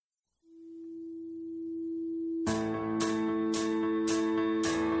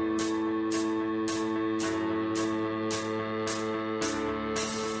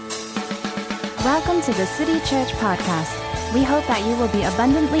Welcome to the City Church Podcast. We hope that you will be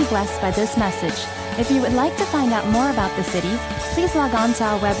abundantly blessed by this message. If you would like to find out more about the city, please log on to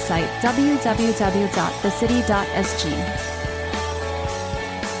our website,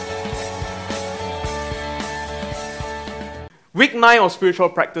 www.thecity.sg. Week 9 of spiritual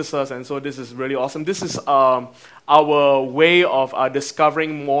practices, and so this is really awesome. This is our way of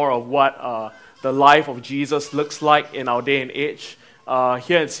discovering more of what the life of Jesus looks like in our day and age.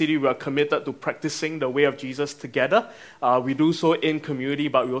 Here at City, we are committed to practicing the way of Jesus together. We do so in community,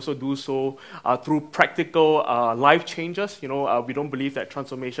 but we also do so through practical life changes. We don't believe that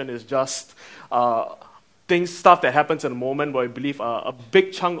transformation is just stuff that happens in a moment, but we believe a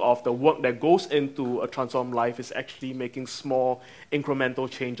big chunk of the work that goes into a transformed life is actually making small incremental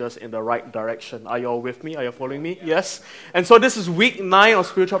changes in the right direction. Are you all with me? Are you following me? Yes? And so this is week 9 of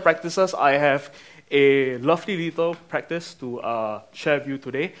spiritual practices. I have a lovely little practice to share with you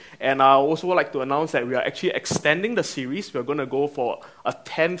today. And I also would like to announce that we are actually extending the series. We're going to go for a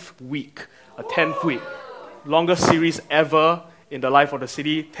 10th week. Longest series ever in the life of the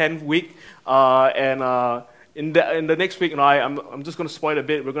city, 10th week. In the next week, I'm just going to spoil a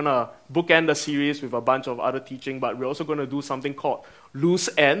bit. We're going to bookend the series with a bunch of other teaching, but we're also going to do something called loose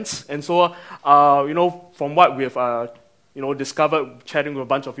ends. And so, from what we've discovered chatting with a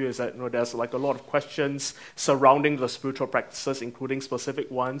bunch of you is that there's like a lot of questions surrounding the spiritual practices, including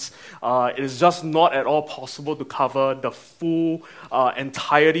specific ones. It is just not at all possible to cover the full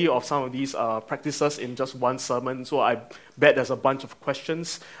entirety of some of these practices in just one sermon. So I bet there's a bunch of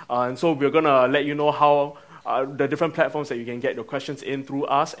questions. And so we're going to let you know how the different platforms that you can get your questions in through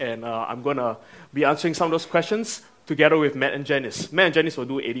us. And I'm going to be answering some of those questions together with Matt and Janice. Matt and Janice will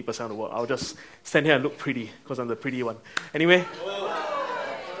do 80% of the work. I'll just stand here and look pretty because I'm the pretty one. Anyway,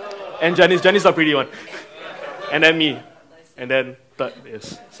 and Janice is the pretty one. And then me. And then third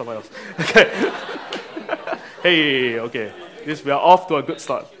is someone else. Okay. Hey, okay. We are off to a good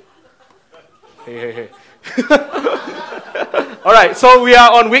start. Hey. All right, so we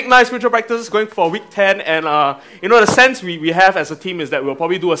are on week 9 spiritual practices, going for week 10, and the sense we have as a team is that we'll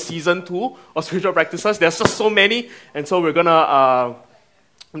probably do a season 2 of spiritual practices. There's just so many, and so I'm gonna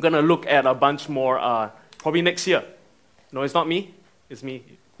look at a bunch more probably next year. No, it's not me. It's me.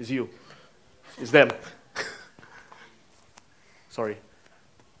 It's you. It's them. Sorry,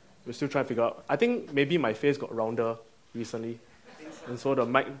 we're still trying to figure out. I think maybe my face got rounder recently, and so the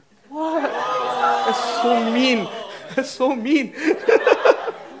mic. What? That's so mean. That's so mean.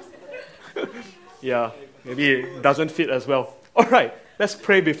 Yeah, maybe it doesn't fit as well. All right, let's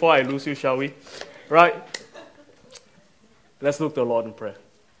pray before I lose you, shall we? Right? Let's look to the Lord in prayer.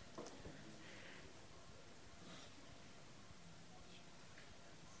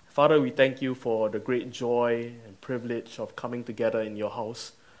 Father, we thank you for the great joy and privilege of coming together in your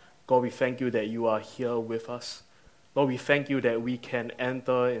house. God, we thank you that you are here with us. Lord, we thank you that we can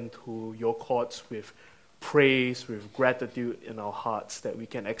enter into your courts with praise, with gratitude in our hearts, that we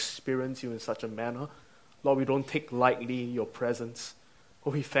can experience you in such a manner. Lord, we don't take lightly your presence.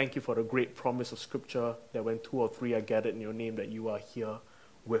 Lord, we thank you for the great promise of Scripture that when 2 or 3 are gathered in your name, that you are here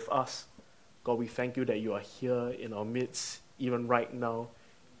with us. God, we thank you that you are here in our midst, even right now.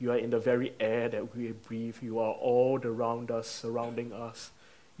 You are in the very air that we breathe. You are all around us, surrounding us.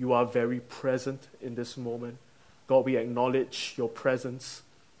 You are very present in this moment. God, we acknowledge your presence.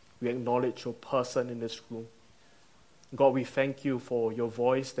 We acknowledge your person in this room. God, we thank you for your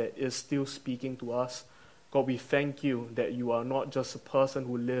voice that is still speaking to us. God, we thank you that you are not just a person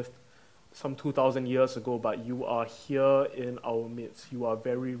who lived some 2,000 years ago, but you are here in our midst. You are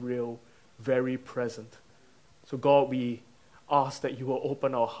very real, very present. So God, we ask that you will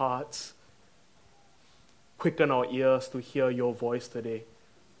open our hearts, quicken our ears to hear your voice today.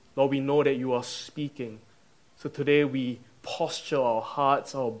 Lord, we know that you are speaking. So today we posture our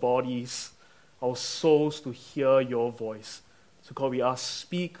hearts, our bodies, our souls to hear your voice. So God, we ask,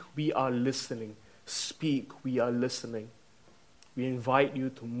 speak, we are listening. Speak, we are listening. We invite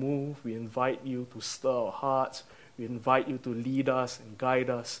you to move. We invite you to stir our hearts. We invite you to lead us and guide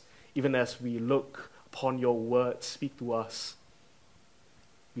us. Even as we look upon your word, speak to us.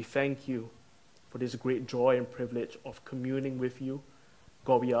 We thank you for this great joy and privilege of communing with you.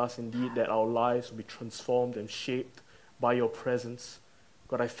 God, we ask indeed that our lives will be transformed and shaped by your presence.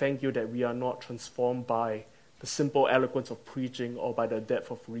 God, I thank you that we are not transformed by the simple eloquence of preaching or by the depth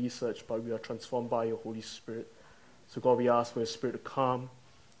of research, but we are transformed by your Holy Spirit. So God, we ask for your Spirit to come,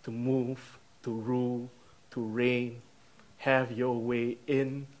 to move, to rule, to reign. Have your way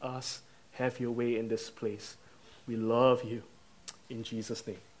in us. Have your way in this place. We love you. In Jesus'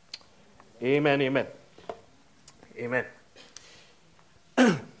 name. Amen, amen. Amen.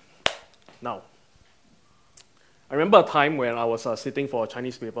 Now, I remember a time when I was sitting for a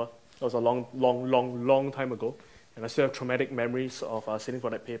Chinese paper. It was a long time ago. And I still have traumatic memories of sitting for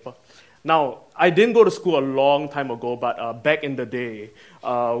that paper. Now, I didn't go to school a long time ago, but back in the day,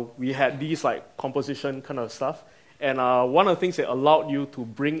 we had these like composition kind of stuff. And one of the things that allowed you to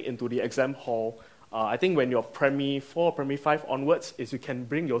bring into the exam hall, I think when you're primary 4, primary 5 onwards, is you can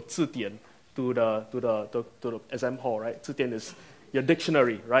bring your 字典 to the exam hall, right? 字典 is your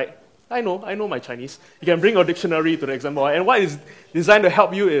dictionary, right? I know my Chinese. You can bring your dictionary to the exam hall. And what is designed to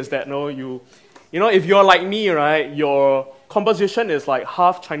help you is that if you're like me, right, your composition is like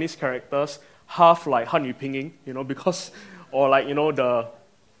half Chinese characters, half like 汉语拼音, because, or like,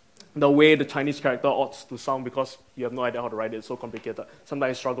 the way the Chinese character ought to sound because you have no idea how to write it. It's so complicated.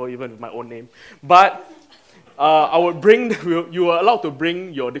 Sometimes I struggle even with my own name. But you were allowed to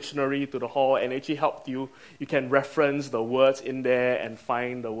bring your dictionary to the hall and actually helped you. You can reference the words in there and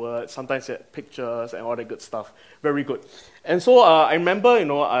find the words. Sometimes you had pictures and all that good stuff. Very good. And so I remember,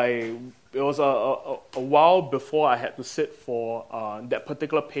 it was a while before I had to sit for that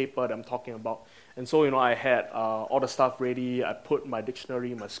particular paper that I'm talking about. And so, I had all the stuff ready. I put my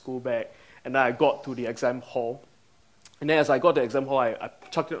dictionary in my school bag. And then I got to the exam hall. And then as I got to the exam hall, I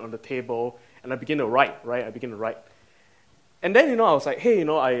chucked it on the table. And I began to write, right? And then, I was like, hey,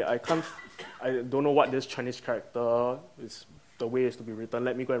 I don't know what this Chinese character is, the way it's to be written.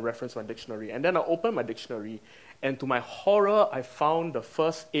 Let me go and reference my dictionary. And then I opened my dictionary. And to my horror, I found the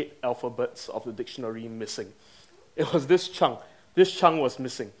first 8 alphabets of the dictionary missing. It was this chunk. This chunk was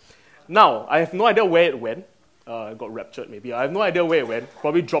missing. Now, I have no idea where it went. It got raptured, maybe. I have no idea where it went.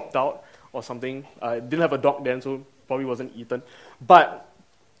 Probably dropped out or something. I didn't have a dog then, so probably wasn't eaten. But,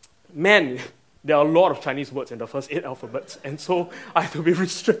 man, there are a lot of Chinese words in the first 8 alphabets. And so I had to be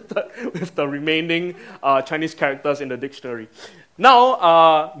restricted with the remaining Chinese characters in the dictionary.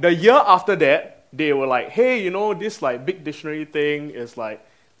 Now, the year after that, they were like, hey, this like big dictionary thing is like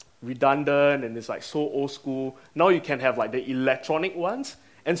redundant and it's like so old school. Now you can have like the electronic ones.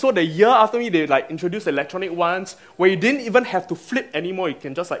 And so the year after me, they like introduced electronic ones where you didn't even have to flip anymore. You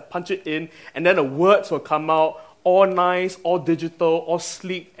can just like punch it in and then the words will come out all nice, all digital, all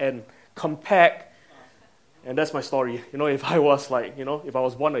sleek and compact. And that's my story. If I was if I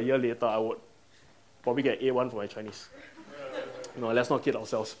was born a year later, I would probably get A1 for my Chinese. Let's not kid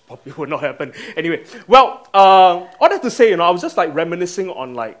ourselves. Probably would not happen. Anyway, well, all that to say, I was just like reminiscing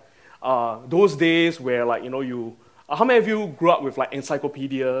on like those days where like, how many of you grew up with like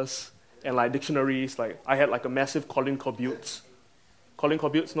encyclopedias and like dictionaries? Like I had like a massive Colin Corbute's. Colin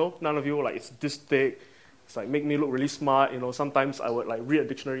Corbute's, no? None of you? Like it's this thick. It's like make me look really smart. Sometimes I would like read a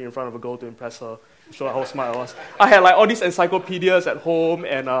dictionary in front of a girl to impress her, show her how smart I was. I had like all these encyclopedias at home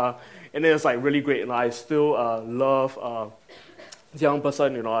and it was like really great. And I still love as a young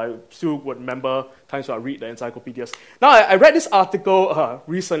person, I still would remember times when I read the encyclopedias. Now, I read this article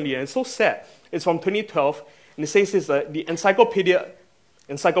recently, and it's so sad. It's from 2012, and it says this, the Encyclopedia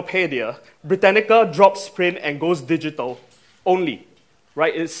Britannica drops print and goes digital only,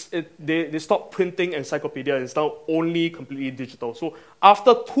 right? They stopped printing encyclopedia. It's now only completely digital. So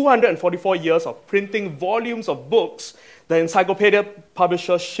after 244 years of printing volumes of books, the encyclopedia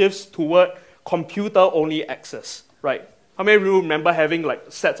publisher shifts toward computer-only access, right? How many of you remember having like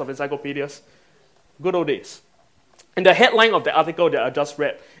sets of encyclopedias? Good old days. And the headline of the article that I just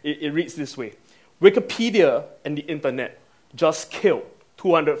read, it reads this way. Wikipedia and the internet just killed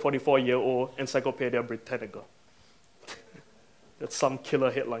 244-year-old Encyclopedia Britannica. That's some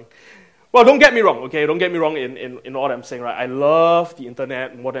killer headline. Well, don't get me wrong, okay? Don't get me wrong in all I'm saying, right? I love the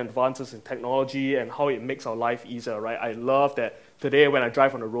internet and modern advances in technology and how it makes our life easier, right? I love that today when I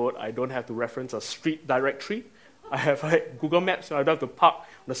drive on the road, I don't have to reference a street directory. I have like Google Maps, so I don't have to park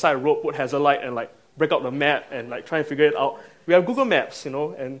on the side of the road, put hazard light, and like break out the map and like try and figure it out. We have Google Maps,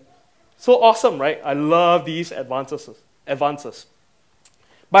 and so awesome, right? I love these advances. But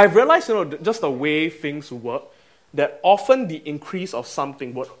I've realized, just the way things work, that often the increase of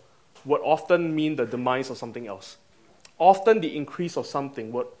something would often mean the demise of something else. Often the increase of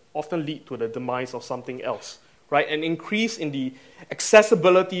something would often lead to the demise of something else. Right? An increase in the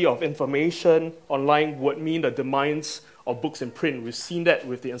accessibility of information online would mean the demise of books in print. We've seen that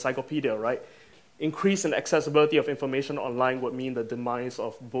with the encyclopedia, right? Increase in accessibility of information online would mean the demise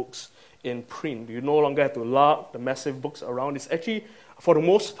of books in print. You no longer have to lug the massive books around. It's actually, for the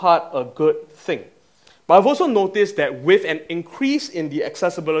most part, a good thing. But I've also noticed that with an increase in the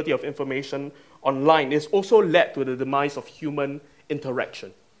accessibility of information online, it's also led to the demise of human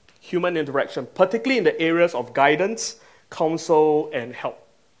interaction. Particularly in the areas of guidance, counsel, and help.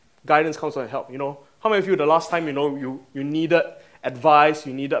 Guidance, counsel, and help. How many of you, the last time, you needed advice,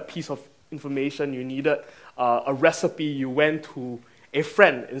 you needed a piece of information, you needed a recipe, you went to a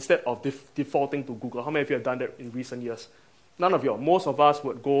friend instead of defaulting to Google? How many of you have done that in recent years? None of you. Most of us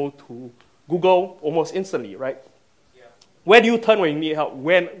would go to Google almost instantly, right? Yeah. Where do you turn when you need help?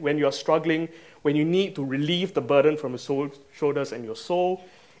 When you're struggling, when you need to relieve the burden from your shoulders and your soul?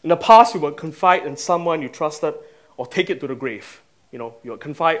 In the past, you would confide in someone you trusted or take it to the grave. You would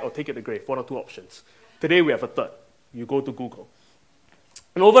confide or take it to the grave, one or two options. Today, we have a third. You go to Google.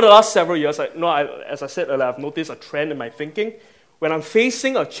 And over the last several years, as I said earlier, I've noticed a trend in my thinking. When I'm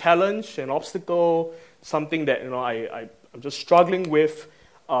facing a challenge, an obstacle, something that I'm just struggling with,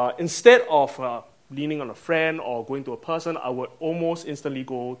 instead of leaning on a friend or going to a person, I would almost instantly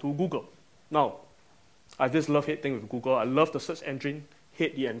go to Google. Now, I have this love-hate thing with Google. I love the search engine,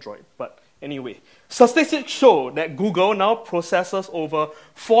 hate the Android. But anyway, statistics show that Google now processes over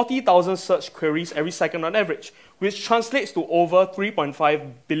 40,000 search queries every second on average, which translates to over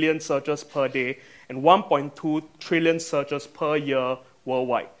 3.5 billion searches per day and 1.2 trillion searches per year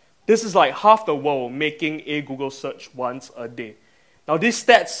worldwide. This is like half the world making a Google search once a day. Now, these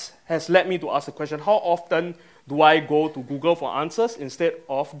stats has led me to ask the question, how often do I go to Google for answers instead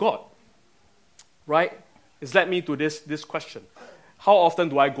of God? Right? It's led me to this question. How often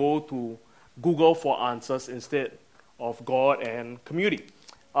do I go to Google for answers instead of God and community?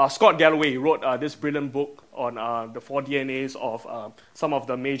 Scott Galloway wrote this brilliant book on the 4 DNAs of some of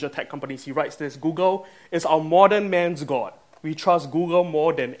the major tech companies. He writes this: Google is our modern man's God. We trust Google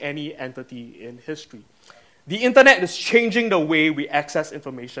more than any entity in history. The internet is changing the way we access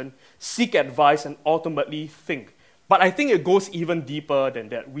information, seek advice, and ultimately think. But I think it goes even deeper than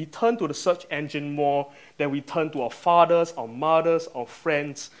that. We turn to the search engine more than we turn to our fathers, our mothers, our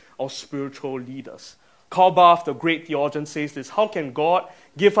friends, our spiritual leaders. Karl Barth, the great theologian, says this: how can God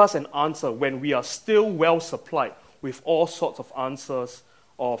give us an answer when we are still well supplied with all sorts of answers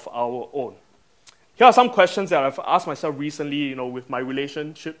of our own? Here are some questions that I've asked myself recently, with my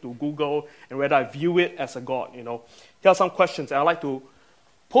relationship to Google and whether I view it as a God. Here are some questions, and I'd like to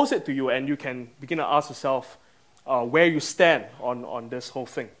pose it to you, and you can begin to ask yourself where you stand on this whole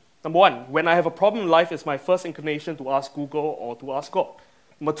thing. Number one, when I have a problem in life, is my first inclination to ask Google or to ask God?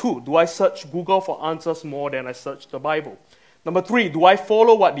 Number two, do I search Google for answers more than I search the Bible? Number three, do I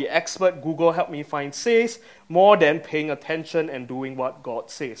follow what the expert Google helped me find says more than paying attention and doing what God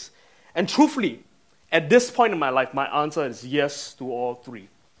says? And truthfully, at this point in my life, my answer is yes to all three.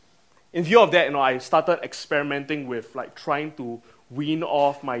 In view of that, I started experimenting with trying to wean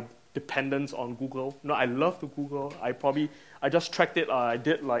off my dependence on Google. I love to Google. I just tracked it. I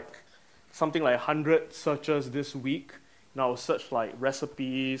did something like 100 searches this week. I'll search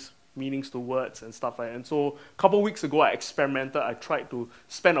recipes, meanings to words, and stuff like that. And so a couple of weeks ago, I experimented. I tried to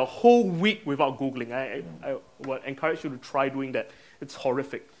spend a whole week without Googling. I would encourage you to try doing that. It's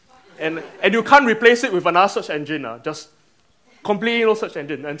horrific. And you can't replace it with another search engine. Just completely no search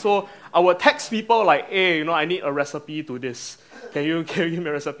engine. And so I would text people hey, I need a recipe to this. Can you give me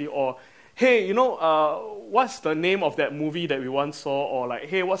a recipe? Or, hey, what's the name of that movie that we once saw? Or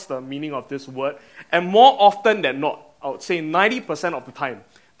hey, what's the meaning of this word? And more often than not, I would say 90% of the time,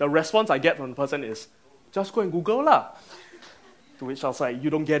 the response I get from the person is, just go and Google lah. To which I was like,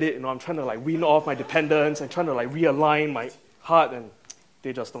 you don't get it. I'm trying to wean off my dependence and trying to realign my heart, and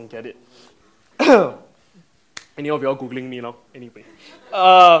they just don't get it. Any of you all Googling me now? Anyway.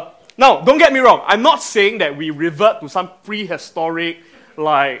 Now, don't get me wrong. I'm not saying that we revert to some prehistoric,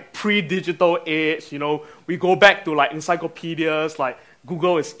 pre-digital age. We go back to encyclopedias,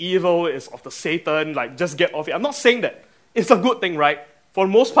 Google is evil, it's of the Satan, just get off it. I'm not saying that. It's a good thing, right? For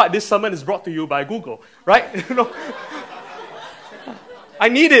the most part, this sermon is brought to you by Google, right? I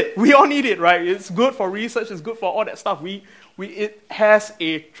need it. We all need it, right? It's good for research. It's good for all that stuff. It has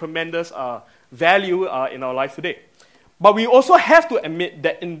a tremendous value in our life today. But we also have to admit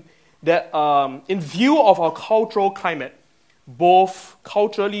that in view of our cultural climate, both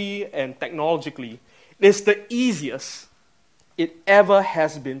culturally and technologically, it's the easiest it ever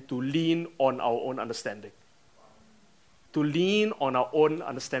has been to lean on our own understanding. To lean on our own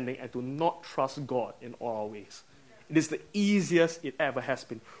understanding and to not trust God in all our ways. It is the easiest it ever has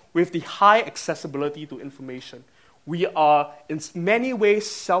been. With the high accessibility to information, we are in many ways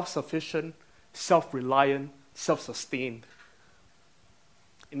self-sufficient, self-reliant, self-sustained.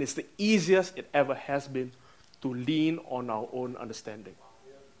 And it's the easiest it ever has been to lean on our own understanding.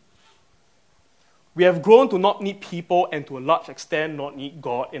 We have grown to not need people and to a large extent not need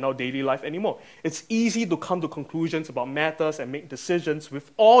God in our daily life anymore. It's easy to come to conclusions about matters and make decisions with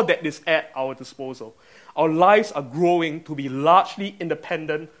all that is at our disposal. Our lives are growing to be largely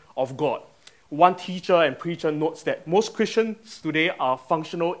independent of God. One teacher and preacher notes that most Christians today are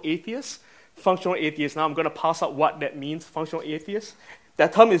functional atheists, functional atheist. Now I'm going to pass out what that means, functional atheist.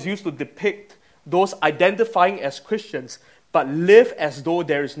 That term is used to depict those identifying as Christians but live as though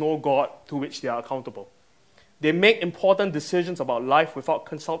there is no God to which they are accountable. They make important decisions about life without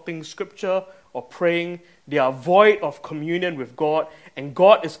consulting Scripture or praying. They are void of communion with God, and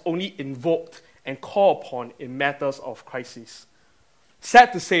God is only invoked and called upon in matters of crisis.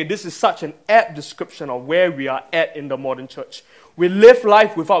 Sad to say, this is such an apt description of where we are at in the modern church. We live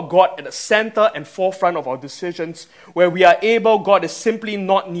life without God at the center and forefront of our decisions. Where we are able, God is simply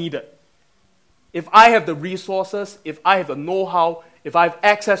not needed. If I have the resources, if I have the know-how, if I have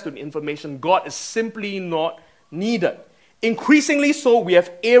access to the information, God is simply not needed. Increasingly so, we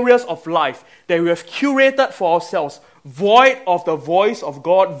have areas of life that we have curated for ourselves, void of the voice of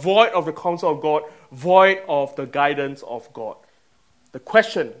God, void of the counsel of God, void of the guidance of God. The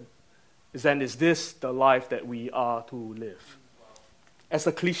question is then, is this the life that we are to live? As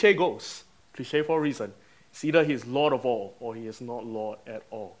the cliche goes, cliche for a reason, it's either he is Lord of all or he is not Lord at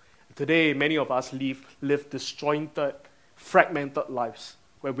all. Today, many of us live disjointed, fragmented lives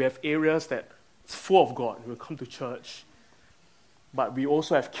where we have areas that it's full of God. We come to church, but we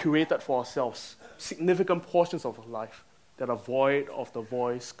also have curated for ourselves significant portions of our life that are void of the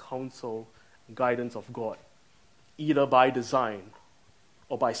voice, counsel, and guidance of God, either by design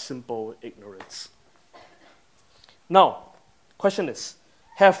or by simple ignorance. Now, question is,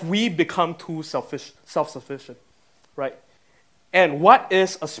 have we become too self-sufficient, right? And what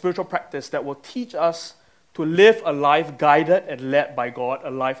is a spiritual practice that will teach us to live a life guided and led by God, a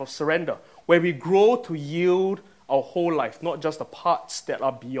life of surrender, where we grow to yield our whole life, not just the parts that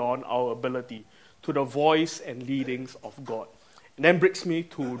are beyond our ability, to the voice and leadings of God? And then brings me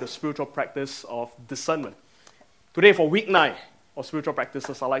to the spiritual practice of discernment. Today, for week 9 of spiritual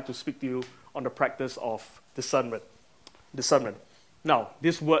practices, I'd like to speak to you on the practice of discernment. Discernment. Now,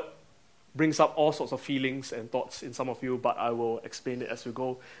 this word brings up all sorts of feelings and thoughts in some of you, but I will explain it as we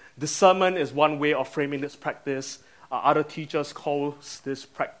go. Discernment is one way of framing this practice. Other teachers call this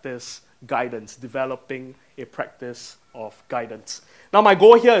practice guidance, developing a practice of guidance. Now, my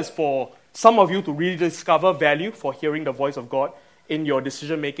goal here is for some of you to really discover value for hearing the voice of God in your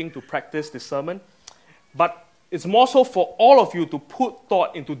decision-making to practice discernment. But it's more so for all of you to put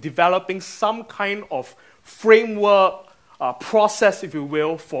thought into developing some kind of framework, process, if you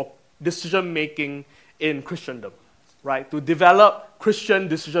will, for decision-making in Christendom, right? To develop Christian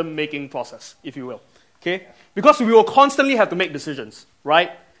decision-making process, if you will, okay? Because we will constantly have to make decisions, right?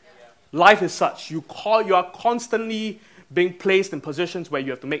 Yeah. Life is such. You are constantly being placed in positions where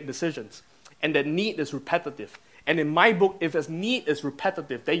you have to make decisions, and that need is repetitive. And in my book, if a need is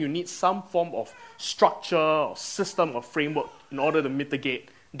repetitive, then you need some form of structure or system or framework in order to mitigate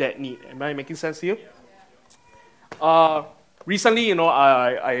that need. Am I making sense to you? Yeah. Recently,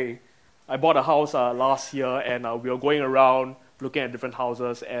 I bought a house last year, and we were going around looking at different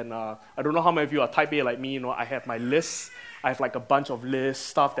houses, and I don't know how many of you are type A like me. I have my lists. I have like a bunch of lists,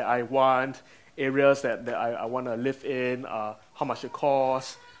 stuff that I want, areas that I want to live in, how much it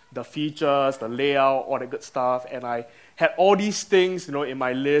costs, the features, the layout, all that good stuff. And I had all these things, in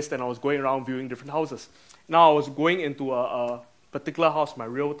my list, and I was going around viewing different houses. Now I was going into a particular house, my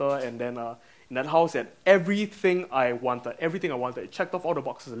realtor, and then in that house, had everything I wanted. It checked off all the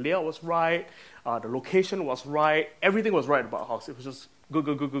boxes. The layout was right, the location was right, everything was right about the house. It was just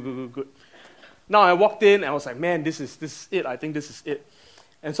good. Now I walked in and I was like, man, this is it. I think this is it.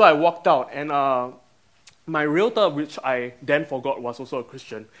 And so I walked out, and my realtor, which I then forgot was also a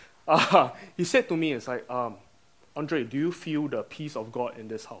Christian, he said to me, it's like, Andre, do you feel the peace of God in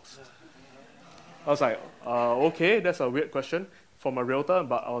this house? I was like, okay, that's a weird question from a realtor,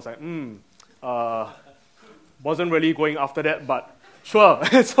 but I was like, wasn't really going after that, but sure.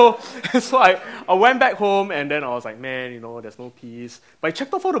 so I went back home, and then I was like, man, there's no peace. But I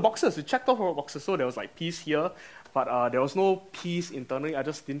checked off all the boxes. So there was like peace here, but there was no peace internally. I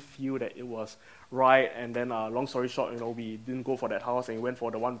just didn't feel that it was right. And then, long story short, we didn't go for that house, and we went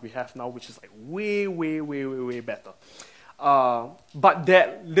for the one we have now, which is like way better. But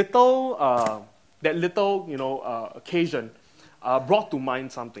that little occasion brought to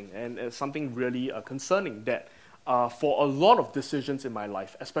mind something, and it's something really concerning, that for a lot of decisions in my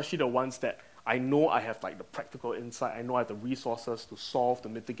life, especially the ones that I know I have like the practical insight, I know I have the resources to solve, to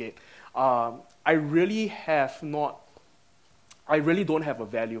mitigate, I really don't have a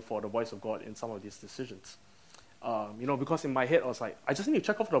value for the voice of God in some of these decisions. Because in my head I was like, I just need to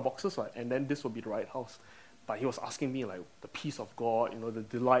check off the boxes, right? And then this will be the right house. But he was asking me like the peace of God, the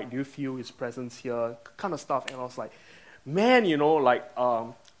delight, do you feel His presence here, kind of stuff. And I was like, man,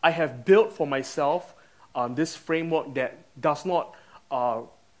 I have built for myself this framework that does not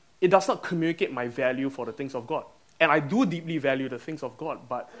it does not communicate my value for the things of God. And I do deeply value the things of God,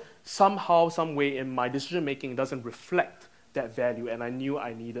 but somehow, some way in my decision making, it doesn't reflect that value, and I knew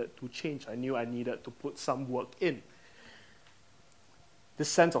I needed to change. I knew I needed to put some work in. This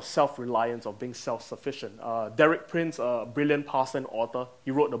sense of self-reliance, of being self-sufficient. Derek Prince, a brilliant pastor and author,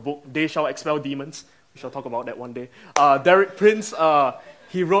 he wrote the book, They Shall Expel Demons. We shall talk about that one day. Derek Prince,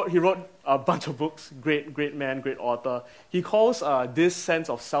 he wrote a bunch of books, great man, great author. He calls this sense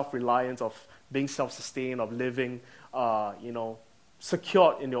of self-reliance, of being self-sustained, of living,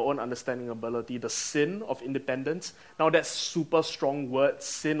 secured in your own understanding ability, the sin of independence. Now that's super strong word,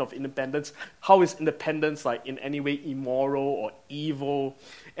 sin of independence. How is independence like in any way immoral or evil?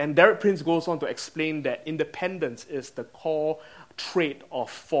 And Derek Prince goes on to explain that independence is the core trait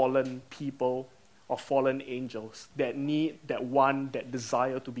of fallen people, of fallen angels, that need, that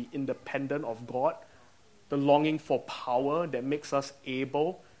desire to be independent of God, the longing for power that makes us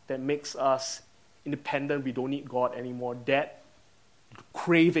able, that makes us independent, we don't need God anymore. That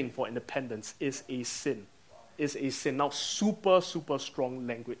craving for independence is a sin. Now, super strong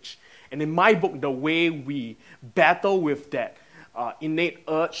language. And in my book, the way we battle with that innate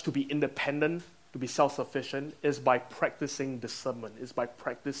urge to be independent, to be self-sufficient, is by practicing discernment, is by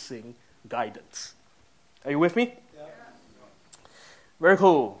practicing guidance. Are you with me? Yeah. Very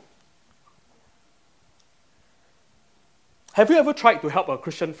cool. Have you ever tried to help a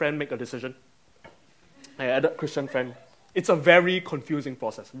Christian friend make a decision? I had a Christian friend. It's a very confusing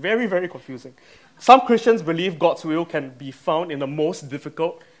process. Very, very confusing. Some Christians believe God's will can be found in the most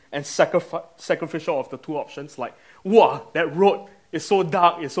difficult and sacrificial of the two options. Like, wow, that road is so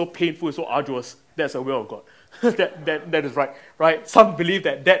dark, it's so painful, it's so arduous. That's the will of God. that is right? Some believe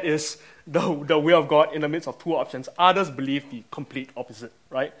that is the will of God in the midst of two options. Others believe the complete opposite,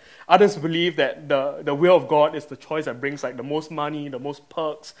 right? Others believe that the will of God is the choice that brings like the most money, the most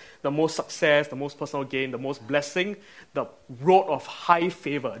perks, the most success, the most personal gain, the most blessing, the road of high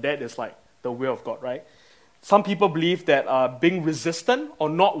favor. That is like the will of God, right? Some people believe that being resistant or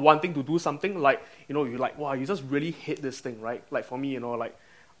not wanting to do something, like, you're like, wow, you just really hate this thing, right? Like for me, like,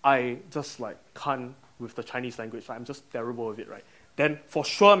 I just like can't with the Chinese language. I'm just terrible with it, right? Then for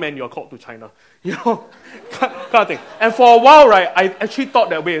sure, man, you're called to China. Kind of thing. And for a while, right, I actually thought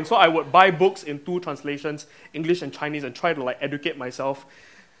that way. And so I would buy books in two translations, English and Chinese, and try to like educate myself.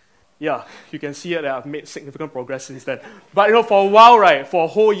 Yeah, you can see that I've made significant progress since then. But for a while, right, for a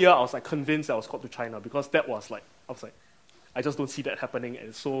whole year, I was like convinced I was called to China, because that was like, I just don't see that happening, and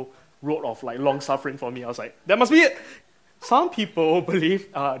it's so road of like long suffering for me. I was like, that must be it. Some people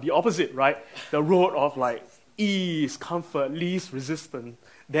believe the opposite, right? The road of like ease, comfort, least resistance.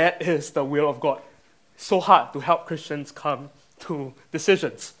 That is the will of God. So hard to help Christians come to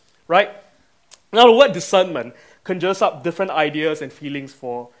decisions, right? Now the word discernment conjures up different ideas and feelings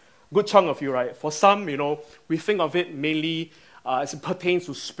for a good chunk of you, right? For some, we think of it mainly as it pertains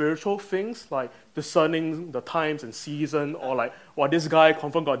to spiritual things, like discerning the times and season, or like, this guy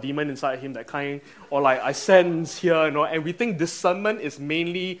confirmed got a demon inside him, that kind, or like, I sense here, and we think discernment is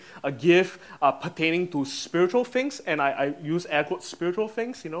mainly a gift pertaining to spiritual things, and I use air quotes, spiritual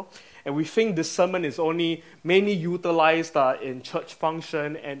things, and we think discernment is only mainly utilized in church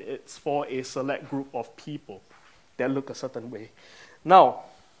function, and it's for a select group of people that look a certain way. Now,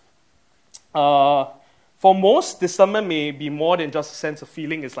 for most, discernment may be more than just a sense of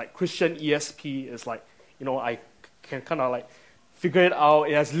feeling. It's like Christian ESP. It's like, I can kind of like figure it out.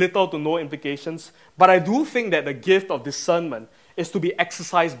 It has little to no implications. But I do think that the gift of discernment is to be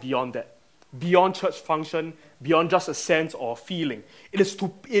exercised beyond that, beyond church function, beyond just a sense or feeling.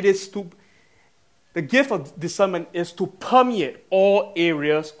 The gift of discernment is to permeate all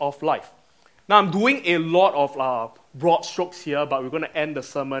areas of life. Now, I'm doing a lot of broad strokes here, but we're going to end the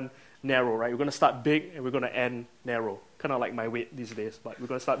sermon narrow, right? We're going to start big and we're going to end narrow. Kind of like my weight these days, but we're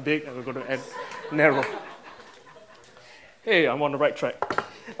going to start big and we're going to end narrow. Hey, I'm on the right track.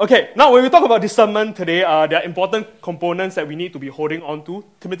 Okay, now when we talk about discernment today, there are important components that we need to be holding on to.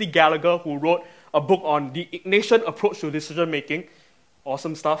 Timothy Gallagher, who wrote a book on the Ignatian approach to decision making,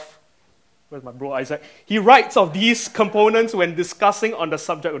 awesome stuff. Where's my bro Isaac? He writes of these components when discussing on the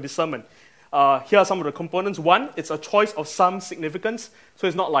subject of discernment. Here are some of the components. One, it's a choice of some significance. So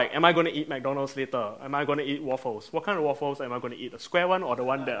it's not like, am I going to eat McDonald's later? Am I going to eat waffles? What kind of waffles am I going to eat? A square one or the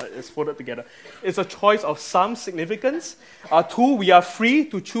one that is folded together? It's a choice of some significance. Two, we are free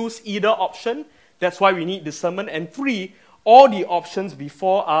to choose either option. That's why we need discernment. And three, all the options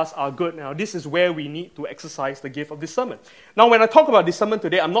before us are good. Now, this is where we need to exercise the gift of discernment. Now, when I talk about discernment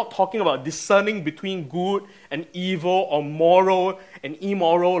today, I'm not talking about discerning between good and evil or moral and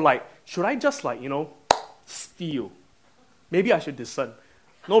immoral, like, should I just steal? Maybe I should discern.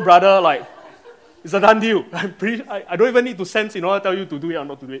 No, brother, like, it's a done deal. I don't even need to sense in order to tell you to do it or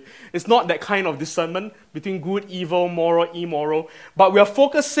not to do it. It's not that kind of discernment between good, evil, moral, immoral. But we are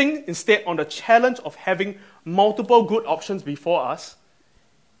focusing instead on the challenge of having multiple good options before us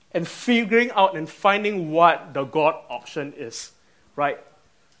and figuring out and finding what the God option is, right?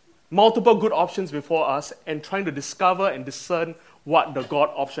 Multiple good options before us and trying to discover and discern what the God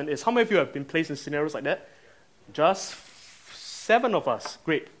option is. How many of you have been placed in scenarios like that? Just 7 of us.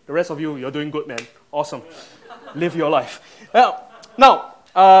 Great. The rest of you, you're doing good, man. Awesome. Live your life. Now,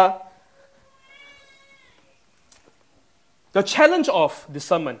 the challenge of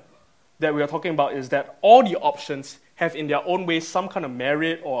discernment that we are talking about is that all the options have in their own way some kind of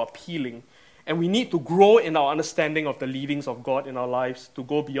merit or appealing, and we need to grow in our understanding of the leadings of God in our lives to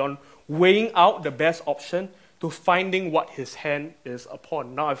go beyond weighing out the best option to finding what His hand is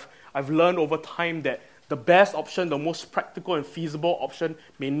upon. Now, I've learned over time that the best option, the most practical and feasible option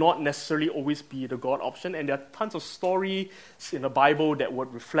may not necessarily always be the God option, and there are tons of stories in the Bible that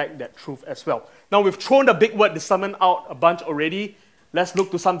would reflect that truth as well. Now, we've thrown the big word discernment out a bunch already. Let's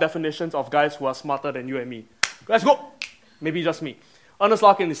look to some definitions of guys who are smarter than you and me. Let's go. Maybe just me. Ernest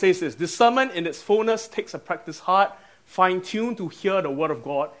Larkin says this: discernment in its fullness takes a practiced heart, fine-tuned to hear the word of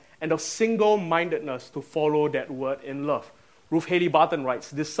God, and a single-mindedness to follow that word in love. Ruth Haley Barton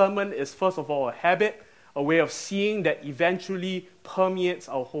writes, discernment is first of all a habit, a way of seeing that eventually permeates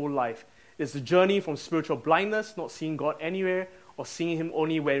our whole life. It's the journey from spiritual blindness, not seeing God anywhere, or seeing Him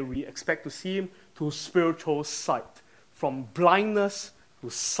only where we expect to see Him, to spiritual sight. From blindness to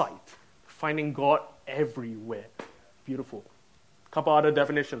sight, finding God everywhere. Beautiful. A couple other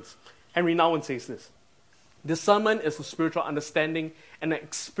definitions. Henry Nouwen says this: discernment is a spiritual understanding and an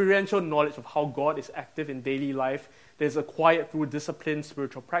experiential knowledge of how God is active in daily life that is acquired through disciplined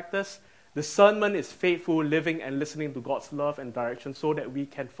spiritual practice. Discernment is faithful living and listening to God's love and direction so that we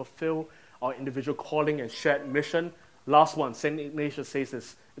can fulfill our individual calling and shared mission. Last one, St. Ignatius says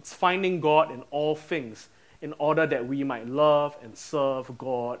this: it's finding God in all things in order that we might love and serve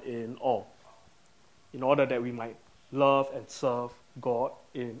God in all. In order that we might love and serve God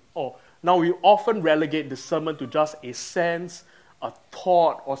in all. Now, we often relegate discernment to just a sense, a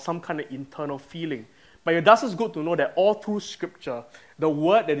thought, or some kind of internal feeling. But it does us good to know that all through Scripture, the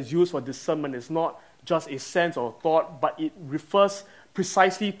word that is used for discernment is not just a sense or a thought, but it refers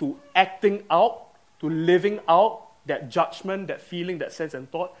precisely to acting out, to living out that judgment, that feeling, that sense and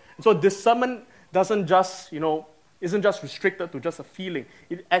thought. And so discernment doesn't just, isn't just restricted to just a feeling.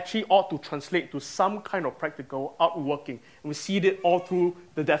 It actually ought to translate to some kind of practical outworking. And we see it all through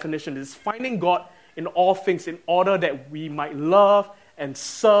the definition. It's finding God in all things in order that we might love and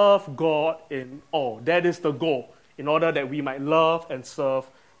serve God in all. That is the goal, in order that we might love and serve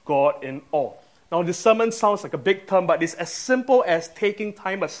God in all. Now, discernment sounds like a big term, but it's as simple as taking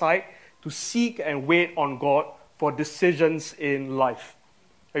time aside to seek and wait on God for decisions in life.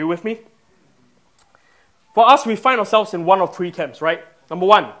 Are you with me? For us, we find ourselves in one of 3 camps, right? Number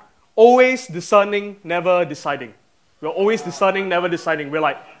 1, always discerning, never deciding. We're always discerning, never deciding. We're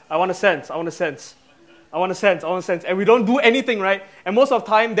like, I want to sense. And we don't do anything, right? And most of the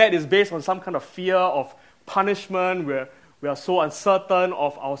time, that is based on some kind of fear of punishment. We are so uncertain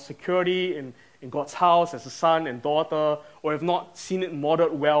of our security in God's house as a son and daughter, or have not seen it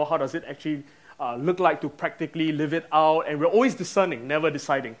modeled well. How does it actually look like to practically live it out? And we're always discerning, never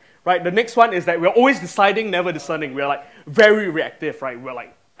deciding, right? The next one is that we're always deciding, never discerning. We're like very reactive, right? We're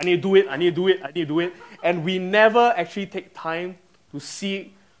like, I need to do it. And we never actually take time to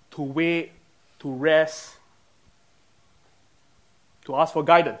seek, to wait, to rest, to ask for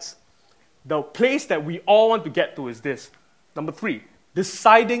guidance. The place that we all want to get to is this. Number 3,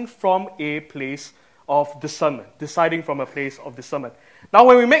 deciding from a place of discernment. Deciding from a place of discernment. Now,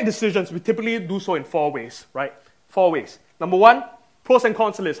 when we make decisions, we typically do so in 4 ways, right? 4 ways. Number 1, pros and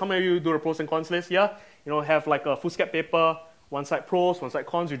cons list. How many of you do a pros and cons list? Yeah? Have like a foolscap paper, one side pros, one side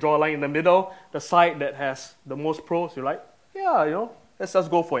cons. You draw a line in the middle. The side that has the most pros, you're like, yeah, let's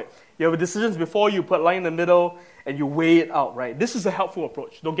just go for it. You have decisions before you put a line in the middle and you weigh it out, right? This is a helpful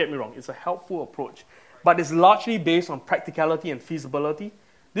approach. Don't get me wrong. It's a helpful approach. But it's largely based on practicality and feasibility.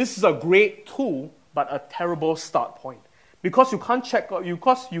 This is a great tool, but a terrible start point. Because you can check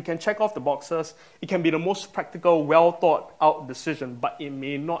off the boxes, it can be the most practical, well thought out decision, but it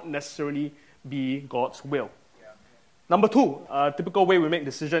may not necessarily be God's will. Yeah. Number 2, a typical way we make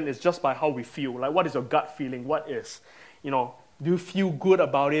decision is just by how we feel. Like, what is your gut feeling? What is, do you feel good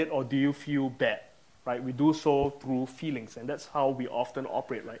about it or do you feel bad? Right? We do so through feelings, and that's how we often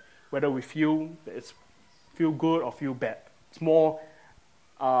operate, right? Whether we feel good or feel bad. It's more.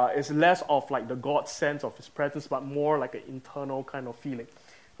 It's less of like the God sense of His presence, but more like an internal kind of feeling.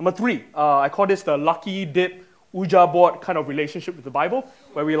 Number 3, I call this the lucky dip, Ouija board kind of relationship with the Bible,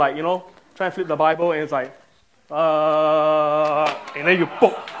 where we try and flip the Bible and it's like, and then you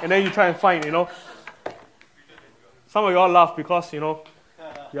poke, and then you try and find, Some of you all laugh because, you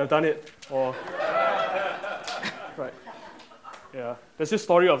have done it, or, right. Yeah, there's this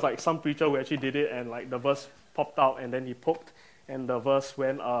story of some preacher who actually did it and the verse popped out and then he poked and the verse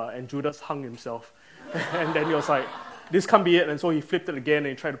went, and Judas hung himself. And then he was like, this can't be it, and so he flipped it again and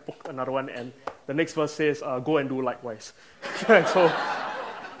he tried to poke another one and the next verse says, go and do likewise. And so,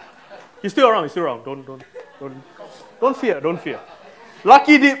 he's still around. Don't fear.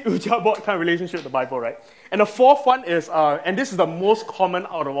 Lucky dip, Ouija board kind of relationship with the Bible, right? And the 4th one is, and this is the most common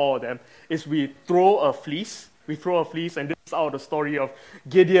out of all of them, is we throw a fleece. And this is out of the story of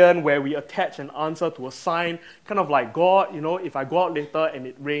Gideon, where we attach an answer to a sign, kind of like, God, if I go out later and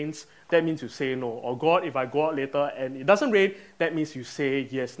it rains, that means you say no. Or God, if I go out later and it doesn't rain, that means you say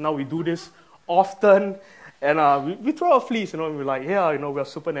yes. Now we do this often, and we throw a fleece, and we're like, yeah, we're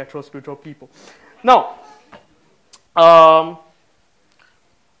supernatural, spiritual people. Now, I'm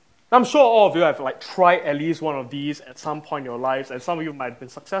sure all of you have tried at least one of these at some point in your lives, and some of you might have been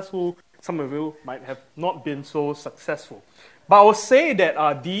successful, some of you might have not been so successful. But I will say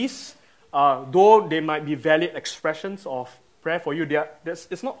that these, though they might be valid expressions of prayer for you,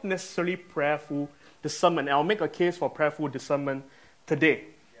 it's not necessarily prayerful discernment. And I'll make a case for prayerful discernment today.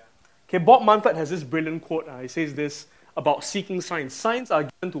 Okay, Bob Mumford has this brilliant quote. He says this about seeking signs. Signs are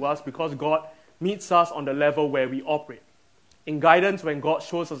given to us because God meets us on the level where we operate. In guidance, when God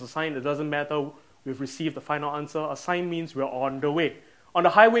shows us a sign, it doesn't matter we've received the final answer. A sign means we're on the way. On the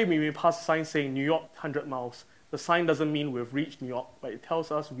highway, when we pass a sign saying New York, 100 miles, the sign doesn't mean we've reached New York, but it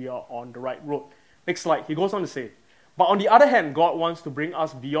tells us we are on the right road. Next slide. He goes on to say, but on the other hand, God wants to bring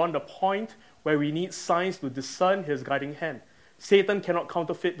us beyond the point where we need signs to discern His guiding hand. Satan cannot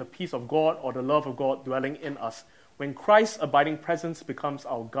counterfeit the peace of God or the love of God dwelling in us. When Christ's abiding presence becomes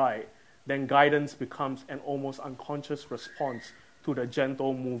our guide, then guidance becomes an almost unconscious response to the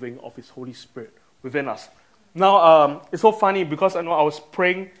gentle moving of His Holy Spirit within us. Now, it's so funny because I was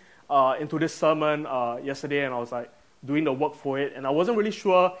praying into this sermon yesterday, and I was doing the work for it, and I wasn't really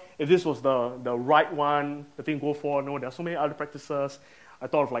sure if this was the right one, the thing to go for. No, there are so many other practices. I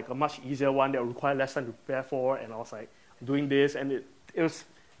thought of a much easier one that would require less time to prepare for, and I was doing this, and it was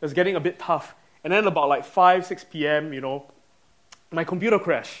getting a bit tough. And then about 5, 6 p.m., my computer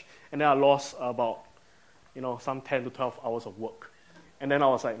crashed, and then I lost about, some 10 to 12 hours of work. And then I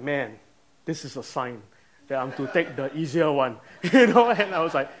was man, this is a sign that I'm to take the easier one, and I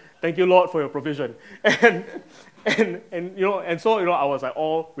was thank you, Lord, for your provision. And so I was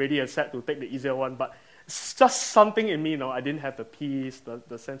all ready and set to take the easier one, but it's just something in me, I didn't have the peace,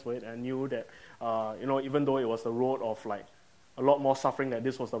 the sense for it, and I knew that, even though it was the road of a lot more suffering, that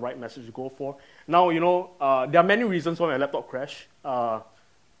this was the right message to go for. Now, there are many reasons why my laptop crashed.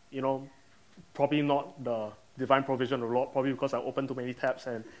 Probably not the divine provision of the Lord, probably because I opened too many tabs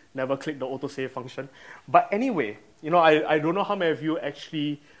and never clicked the autosave function. But anyway, I don't know how many of you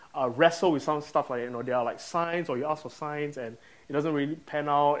actually wrestle with some stuff there are signs, or you ask for signs and it doesn't really pan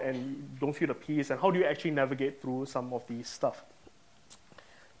out and you don't feel the peace, and how do you actually navigate through some of these stuff?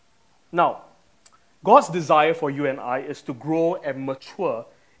 Now, God's desire for you and I is to grow and mature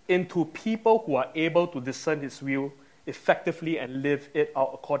into people who are able to discern His will effectively and live it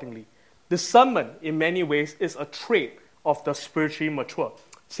out accordingly. Discernment, in many ways, is a trait of the spiritually mature.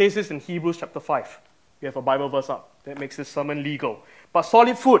 It says this in Hebrews chapter 5. We have a Bible verse up that makes this sermon legal. But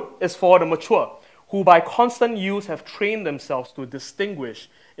solid food is for the mature, who by constant use have trained themselves to distinguish.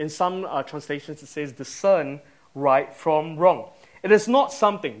 In some translations it says discern right from wrong. It is not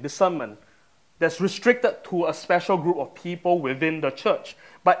something, discernment, that's restricted to a special group of people within the church,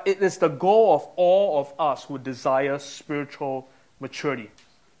 but it is the goal of all of us who desire spiritual maturity.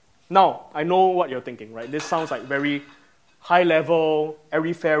 Now, I know what you're thinking, right? This sounds very high level,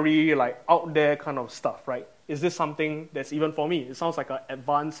 airy-fairy, out there kind of stuff, right? Is this something that's even for me? It sounds like an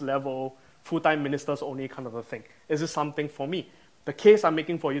advanced level, full-time ministers only kind of a thing. Is this something for me? The case I'm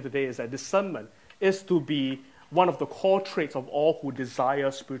making for you today is that discernment is to be one of the core traits of all who desire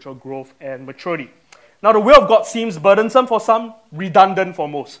spiritual growth and maturity. Now, the will of God seems burdensome for some, redundant for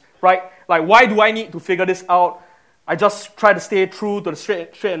most, right? Why do I need to figure this out? I just try to stay true to the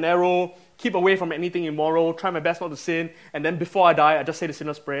straight and narrow, keep away from anything immoral, try my best not to sin, and then before I die, I just say the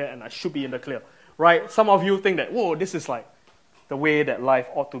sinner's prayer and I should be in the clear, right? Some of you think that, whoa, this is the way that life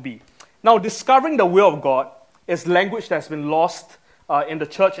ought to be. Now, discovering the will of God is language that's been lost in the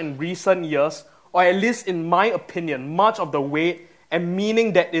church in recent years, or at least in my opinion, much of the weight and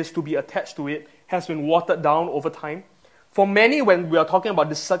meaning that is to be attached to it has been watered down over time. For many, when we are talking about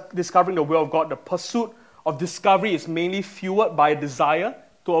discovering the will of God, the pursuit of discovery is mainly fueled by a desire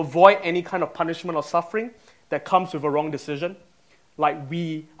to avoid any kind of punishment or suffering that comes with a wrong decision. Like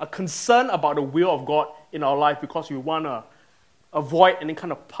we are concerned about the will of God in our life because we want to avoid any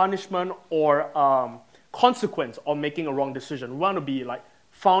kind of punishment or consequence of making a wrong decision. We want to be like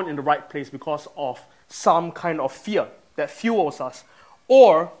found in the right place because of some kind of fear that fuels us.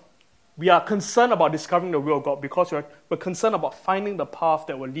 Or we are concerned about discovering the will of God because we're concerned about finding the path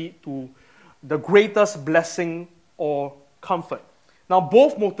that will lead to the greatest blessing or comfort. Now,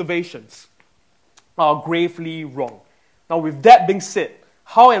 both motivations are gravely wrong. Now, with that being said,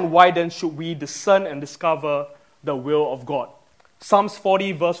 how and why then should we discern and discover the will of God? Psalms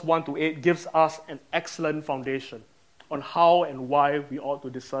 40 verse 1 to 8 gives us an excellent foundation on how and why we ought to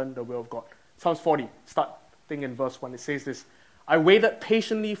discern the will of God. Psalms 40, starting in verse 1, it says this: I waited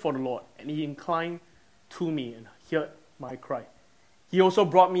patiently for the Lord, and he inclined to me and heard my cry. He also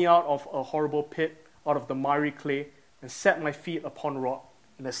brought me out of a horrible pit, out of the miry clay, and set my feet upon rock,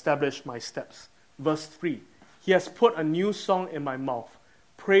 and established my steps. Verse 3, he has put a new song in my mouth,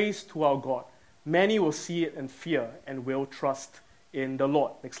 praise to our God. Many will see it and fear, and will trust in the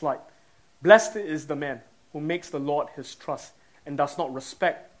Lord. Next slide. Blessed is the man who makes the Lord his trust, and does not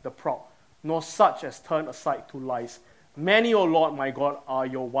respect the proud, nor such as turn aside to lies. Many, O Lord my God, are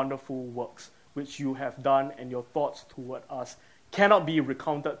your wonderful works, which you have done, and your thoughts toward us cannot be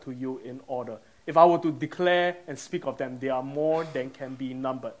recounted to you in order. If I were to declare and speak of them, they are more than can be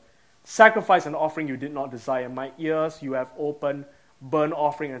numbered. Sacrifice and offering you did not desire. My ears you have opened. Burnt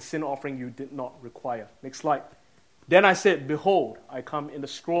offering and sin offering you did not require. Next slide. Then I said, behold, I come. In the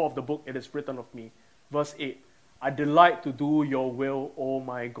scroll of the book it is written of me. Verse 8, I delight to do your will, O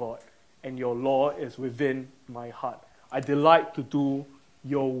my God, and your law is within my heart. I delight to do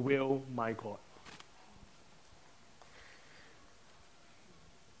your will, my God.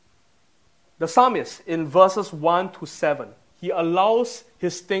 The psalmist, in verses 1 to 7, he allows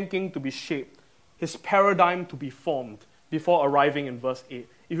his thinking to be shaped, his paradigm to be formed before arriving in verse 8.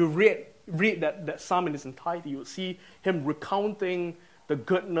 If you read that psalm in its entirety, you will see him recounting the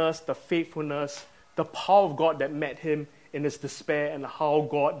goodness, the faithfulness, the power of God that met him in his despair and how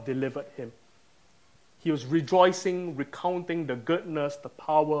God delivered him. He was rejoicing, recounting the goodness, the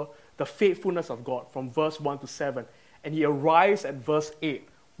power, the faithfulness of God from verse 1 to 7. And he arrives at verse 8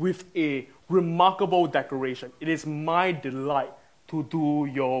 with a remarkable declaration. It is my delight to do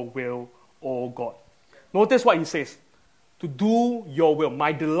your will, O God. Notice what he says. To do your will.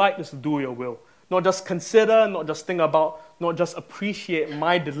 My delight is to do your will. Not just consider, not just think about, not just appreciate.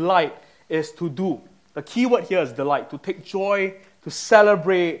 My delight is to do. The key word here is delight. To take joy, to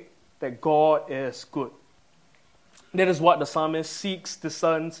celebrate that God is good. That is what the psalmist seeks,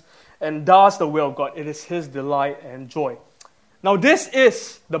 discerns, and does the will of God. It is his delight and joy. Now this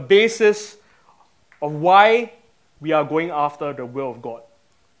is the basis of why we are going after the will of God.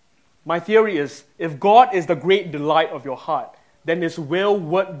 My theory is, if God is the great delight of your heart, then his will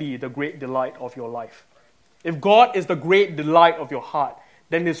would be the great delight of your life. If God is the great delight of your heart,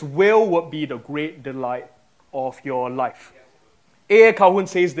 then his will would be the great delight of your life. A. Calhoun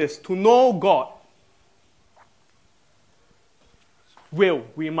says this: to know God will,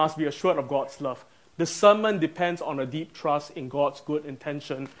 we must be assured of God's love. Discernment depends on a deep trust in God's good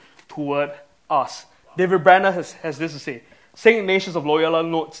intention toward us. David Branner has this to say: St. Ignatius of Loyola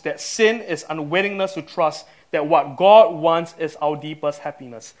notes that sin is unwillingness to trust that what God wants is our deepest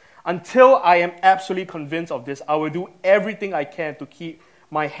happiness. Until I am absolutely convinced of this, I will do everything I can to keep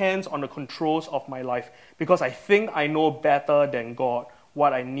my hands on the controls of my life, because I think I know better than God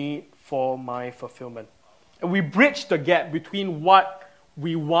what I need for my fulfillment. And we bridge the gap between what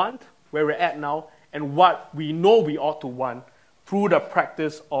we want, where we're at now, and what we know we ought to want through the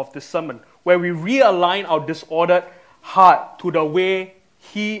practice of discernment, where we realign our disordered heart to the way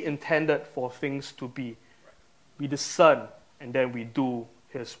he intended for things to be. We discern, and then we do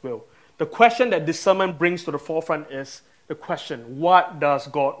his will. The question that discernment brings to the forefront is the question: what does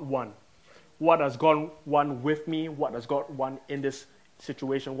God want? What does God want with me? What does God want in this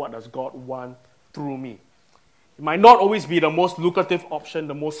situation? What does God want through me? It might not always be the most lucrative option,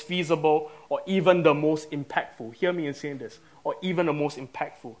 the most feasible, or even the most impactful. Hear me in saying this. Or even the most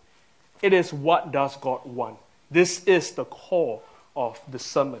impactful. It is what does God want. This is the core of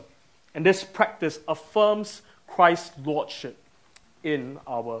discernment. And this practice affirms Christ's lordship in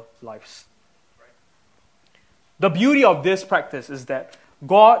our lives. The beauty of this practice is that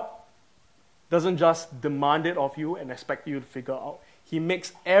God doesn't just demand it of you and expect you to figure out. He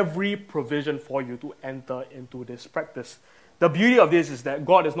makes every provision for you to enter into this practice. The beauty of this is that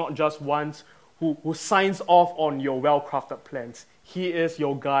God is not just one who signs off on your well-crafted plans. He is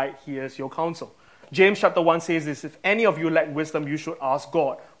your guide. He is your counsel. James chapter 1 says this, if any of you lack wisdom, you should ask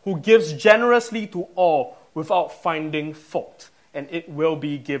God, who gives generously to all without finding fault, and it will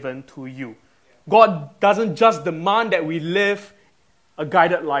be given to you. God doesn't just demand that we live a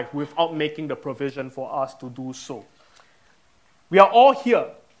guided life without making the provision for us to do so. We are all here,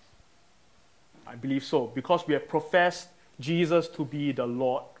 I believe so, because we have professed Jesus to be the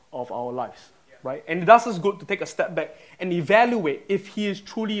Lord of our lives, right? And it does us good to take a step back and evaluate if He is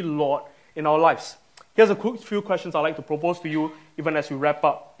truly Lord in our lives. Here's a quick few questions I'd like to propose to you, even as we wrap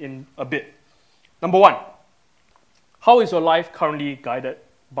up in a bit. Number one, how is your life currently guided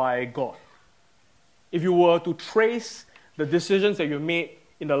by God? If you were to trace the decisions that you made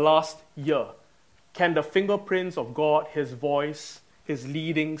in the last year, can the fingerprints of God, His voice, His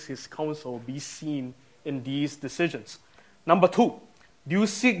leadings, His counsel be seen in these decisions? Number two, do you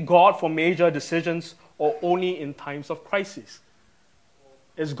seek God for major decisions or only in times of crisis?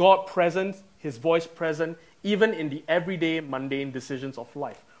 Is God present, His voice present, even in the everyday mundane decisions of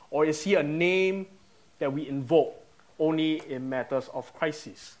life? Or is He a name that we invoke only in matters of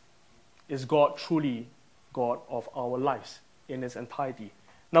crisis? Is God truly God of our lives in its entirety?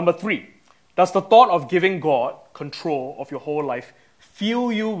 Number three, does the thought of giving God control of your whole life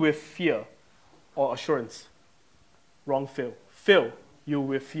fill you with fear or assurance? Wrong fill. Fill you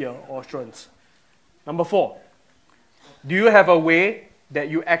with fear or assurance. Number four, do you have a way that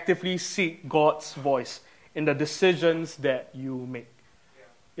you actively seek God's voice in the decisions that you make?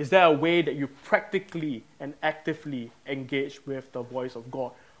 Is there a way that you practically and actively engage with the voice of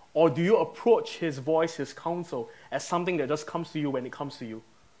God? Or do you approach His voice, His counsel, as something that just comes to you when it comes to you?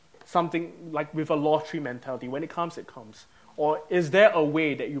 Something like with a lottery mentality. When it comes, it comes. Or is there a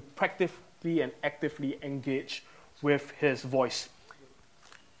way that you practically and actively engage with His voice?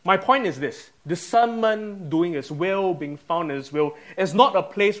 My point is this. Discernment, doing His will, being found in His will, is not a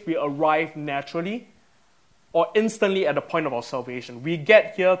place we arrive naturally or instantly at the point of our salvation. We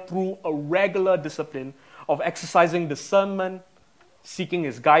get here through a regular discipline of exercising discernment, seeking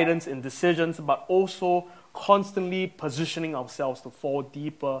His guidance in decisions, but also constantly positioning ourselves to fall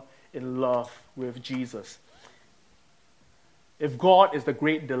deeper in love with Jesus. If God is the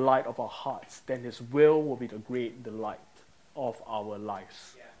great delight of our hearts, then His will be the great delight of our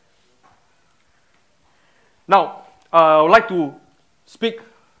lives. Yeah. Now, I would like to speak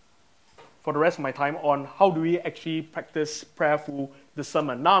for the rest of my time on how do we actually practice prayerful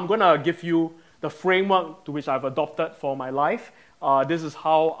discernment. Now, I'm going to give you the framework to which I've adopted for my life. This is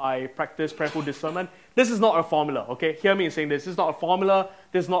how I practice prayerful discernment. This is not a formula, okay? Hear me saying this. This is not a formula.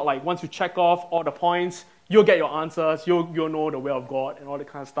 This is not like once you check off all the points, you'll get your answers, you'll know the will of God and all that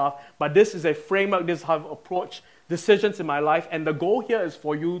kind of stuff. But this is a framework. This is how I've approached decisions in my life. And the goal here is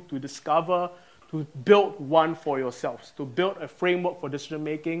for you to discover, to build one for yourselves, to build a framework for decision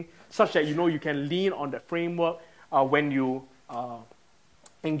making such that you know you can lean on that framework when you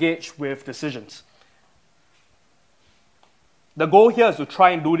engage with decisions. The goal here is to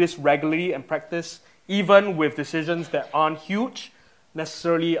try and do this regularly and practice even with decisions that aren't huge,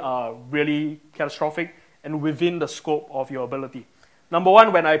 necessarily really catastrophic, and within the scope of your ability. Number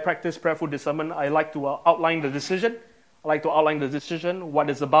one, when I practice prayerful discernment, I like to outline the decision. I like to outline the decision, what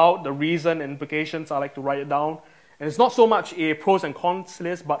it's about, the reason, implications. I like to write it down. And it's not so much a pros and cons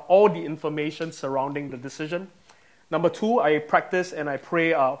list, but all the information surrounding the decision. Number two, I practice and I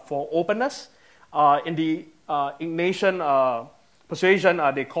pray for openness. In the Ignatian persuasion,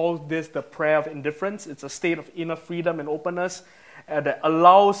 they call this the prayer of indifference. It's a state of inner freedom and openness that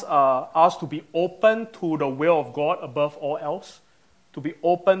allows us to be open to the will of God above all else, to be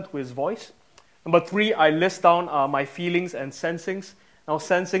open to His voice. Number three, I list down my feelings and sensings. Now,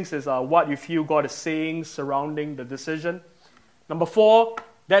 sensings is what you feel God is saying surrounding the decision. Number four,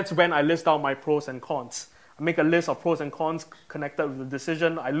 that's when I list down my pros and cons. I make a list of pros and cons connected with the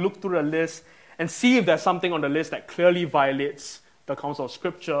decision. I look through the list and see if there's something on the list that clearly violates the counsel of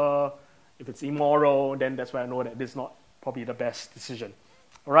Scripture. If it's immoral, then that's where I know that this is not probably the best decision.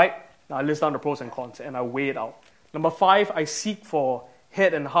 All right? Now I list down the pros and cons and I weigh it out. Number five, I seek for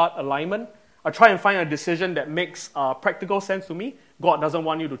head and heart alignment. I try and find a decision that makes practical sense to me. God doesn't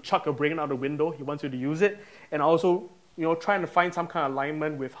want you to chuck your brain out the window. He wants you to use it. And I also, trying to find some kind of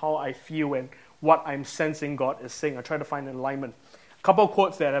alignment with how I feel and what I'm sensing God is saying. I try to find an alignment. A couple of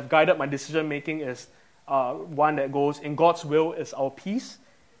quotes that have guided my decision making is one that goes, "In God's will is our peace."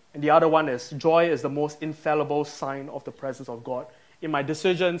 And the other one is, "Joy is the most infallible sign of the presence of God." In my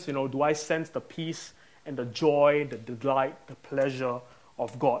decisions, do I sense the peace and the joy, the delight, the pleasure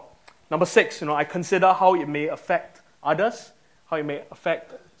of God? Number six, I consider how it may affect others, how it may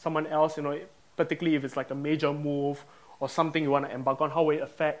affect someone else. particularly if it's like a major move or something you want to embark on, how will it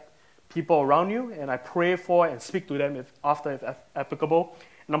affect people around you? And I pray for and speak to them if applicable.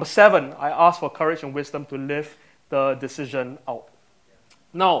 Number 7, I ask for courage and wisdom to live the decision out.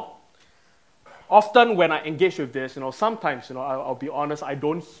 Now, often when I engage with this, sometimes, I'll be honest, I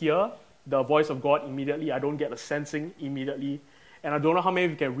don't hear the voice of God immediately. I don't get a sensing immediately. And I don't know how many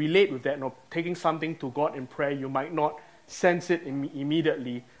of you can relate with that. Taking something to God in prayer, you might not sense it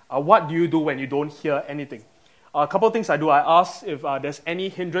immediately. What do you do when you don't hear anything? A couple of things I do. I ask if there's any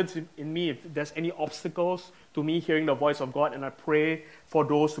hindrance in me, if there's any obstacles to me hearing the voice of God, and I pray for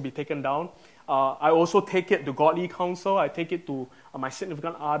those to be taken down. I also take it to godly counsel. I take it to my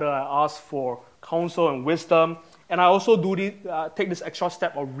significant other. I ask for counsel and wisdom. And I also take this extra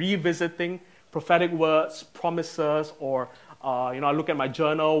step of revisiting prophetic words, promises, or I look at my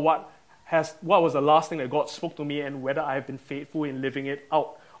journal, what was the last thing that God spoke to me, and whether I have been faithful in living it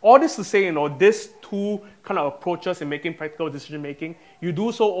out. All this to say, these two kind of approaches in making practical decision making, you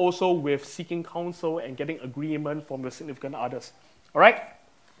do so also with seeking counsel and getting agreement from your significant others. All right?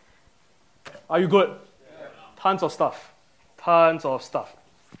 Are you good? Yeah. Tons of stuff.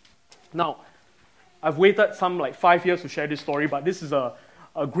 Now, I've waited some 5 years to share this story, but this is a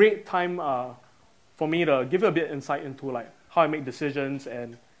great time for me to give you a bit of insight into how I make decisions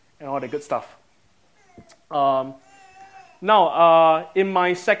and all that good stuff. Now, in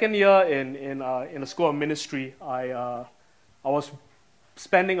my second year in the School of Ministry, I was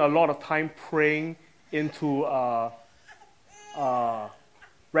spending a lot of time praying into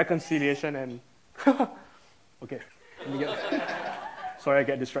reconciliation and okay, sorry, I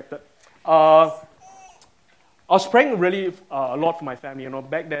get distracted. I was praying really a lot for my family.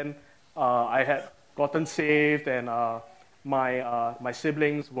 Back then I had gotten saved, and my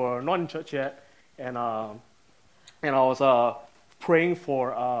siblings were not in church yet, and I was praying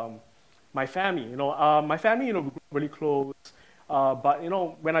for my family. My family, we grew really close. But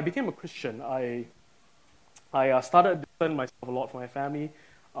when I became a Christian, I started distancing myself a lot from my family.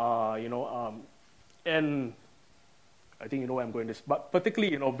 And I think you know where I'm going with this. But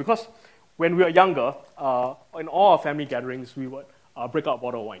particularly, because when we were younger, in all our family gatherings, we would break out a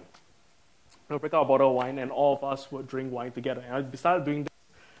bottle of wine. Break out a bottle of wine, and all of us would drink wine together. And I started doing this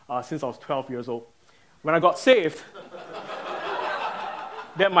since I was 12 years old. When I got saved,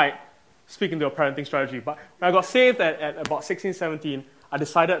 that might speak into a parenting strategy, but when I got saved at about 16, 17, I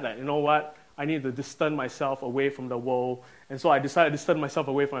decided that, I need to distance myself away from the world. And so I decided to distance myself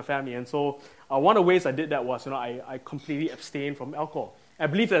away from my family. And so one of the ways I did that was, I completely abstained from alcohol. I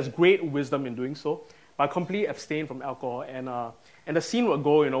believe there's great wisdom in doing so, but I completely abstained from alcohol. And the scene would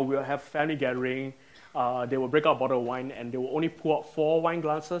go, we would have family gathering, they would break out a bottle of wine, and they would only pour out 4 wine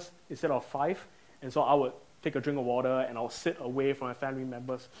glasses instead of 5. And so I would take a drink of water, and I would sit away from my family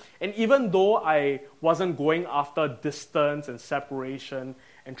members. And even though I wasn't going after distance and separation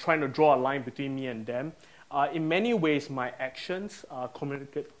and trying to draw a line between me and them, in many ways my actions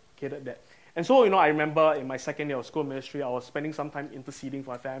communicated that. And so, I remember in my second year of school ministry, I was spending some time interceding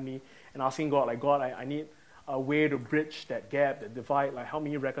for my family and asking God, God, I need a way to bridge that gap, that divide, help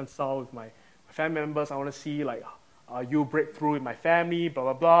me reconcile with my family members. I want to see, you break through in my family, blah,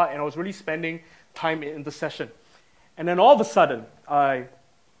 blah, blah. And I was really spending time in intercession. And then all of a sudden, I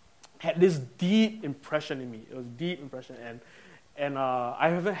had this deep impression in me. It was a deep impression. And I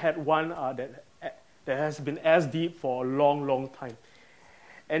haven't had one that has been as deep for a long, long time.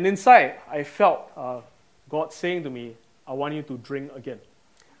 And inside, I felt God saying to me, I want you to drink again.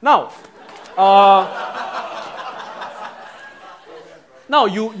 Now,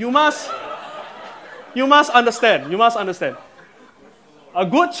 you must understand. A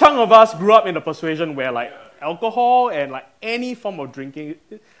good chunk of us grew up in a persuasion where alcohol and any form of drinking,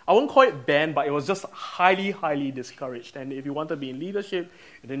 I won't call it banned, but it was just highly, highly discouraged. And if you want to be in leadership,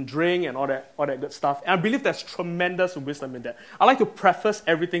 you didn't drink and all that good stuff. And I believe there's tremendous wisdom in that. I like to preface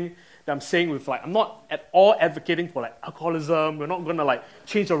everything that I'm saying with I'm not at all advocating for alcoholism. We're not going to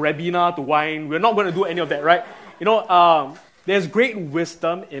change the Ribena to wine. We're not going to do any of that, right? There's great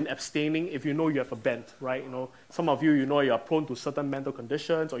wisdom in abstaining if you know you have a bent, right? Some of you, you are prone to certain mental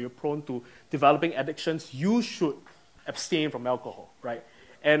conditions or you're prone to developing addictions. You should abstain from alcohol, right?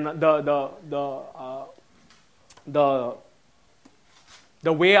 And the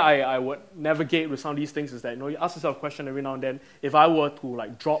way I would navigate with some of these things is that, you ask yourself a question every now and then, if I were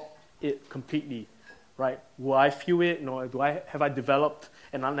to drop it completely, right? Will I feel it? Have I developed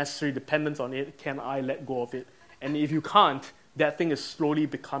an unnecessary dependence on it? Can I let go of it? And if you can't, that thing is slowly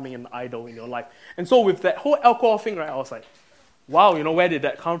becoming an idol in your life. And so with that whole alcohol thing, right, I was like, wow, where did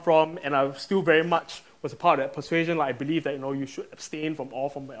that come from? And I still very much was a part of that persuasion. I believe that, you should abstain from all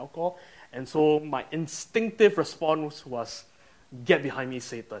form of alcohol. And so my instinctive response was, get behind me,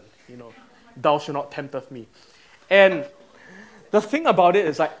 Satan. Thou shalt not tempt me. And the thing about it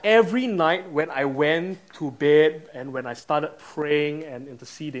is like every night when I went to bed and when I started praying and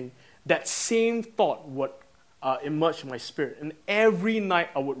interceding, that same thought would emerge in my spirit. And every night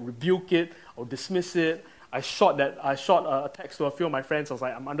I would rebuke it, I would dismiss it. I shot a text to a few of my friends. I was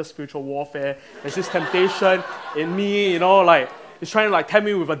like, I'm under spiritual warfare. There's this temptation in me, like it's trying to like tempt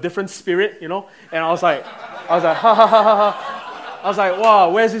me with a different spirit, And I was like, ha ha ha ha ha. I was like, wow,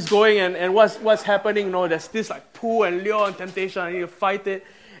 where's this going and what's happening? There's this like pull and lure and temptation. I need to fight it.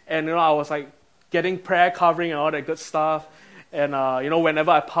 And I was like getting prayer covering and all that good stuff. And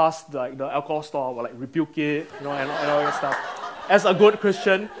whenever I passed the alcohol store, I would like rebuke it, and all that stuff. As a good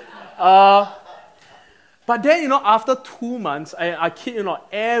Christian. But then, after 2 months, I kid you not,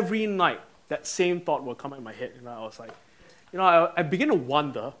 every night that same thought will come in my head. I was like, I begin to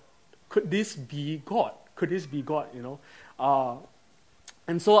wonder, could this be God? Could this be God?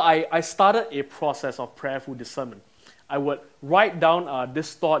 And so I started a process of prayerful discernment. I would write down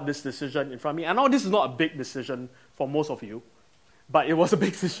this thought, this decision in front of me. I know this is not a big decision for most of you, but it was a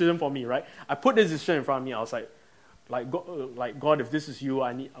big decision for me, right? I put this decision in front of me. I was like God, if this is you,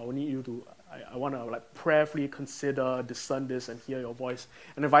 I will need you to. I want to like prayerfully consider, discern this, and hear your voice.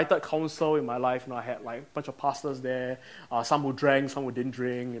 And invited counsel in my life. I had like a bunch of pastors there, some who drank, some who didn't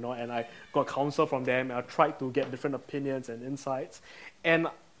drink. And I got counsel from them. And I tried to get different opinions and insights. And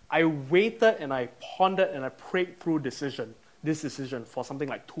I waited and I pondered and I prayed through this decision for something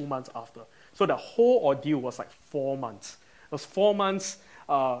like 2 months after. So the whole ordeal was like 4 months. It was 4 months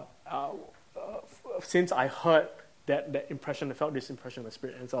since I heard that impression. I felt this impression in my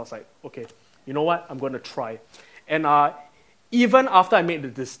spirit. And so I was like, okay, you know what? I'm going to try. And even after I made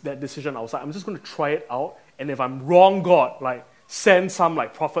that decision, I was like, I'm just going to try it out. And if I'm wrong, God, like send some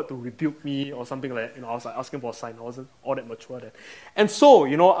like prophet to rebuke me or something like that. I was like asking for a sign. I wasn't all that mature then. And so,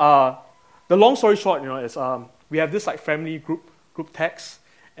 the long story short, is we have this like family group text.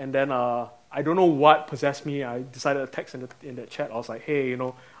 And then I don't know what possessed me. I decided to text in the chat. I was like, hey,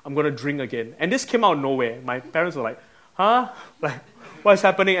 I'm going to drink again. And this came out of nowhere. My parents were like, huh? Like, what's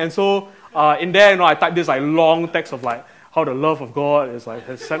happening? And so in there, I typed this like long text of like how the love of God is like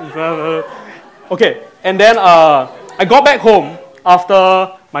has sent me. Okay, and then I got back home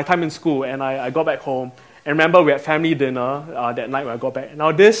after my time in school, and I got back home. And remember, we had family dinner that night when I got back.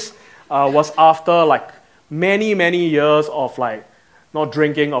 Now this was after like many, many years of like not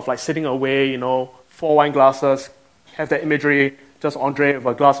drinking, of like sitting away, 4 wine glasses, have that imagery, just Andre with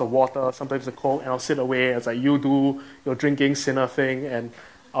a glass of water, sometimes a Coke, and I'll sit away as like you do your drinking sinner thing, and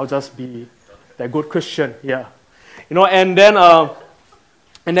I'll just be that good Christian, yeah. And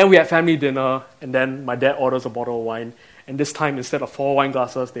then we had family dinner, and then my dad orders a bottle of wine, and this time instead of 4 wine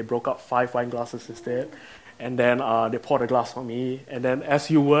glasses, they broke up 5 wine glasses instead, and then they poured a glass for me, and then as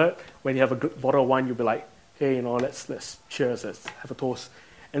you would, when you have a bottle of wine, you'll be like, hey, let's cheers, let's have a toast.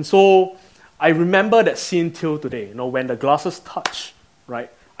 And so I remember that scene till today. When the glasses touched,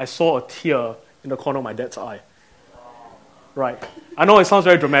 right, I saw a tear in the corner of my dad's eye. Right. I know it sounds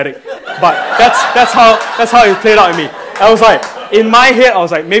very dramatic, but that's how it played out in me. I was like, in my head, I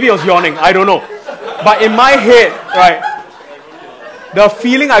was like, maybe I was yawning, I don't know. But in my head, right, the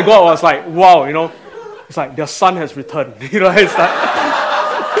feeling I got was like, wow, it's like their son has returned. It's like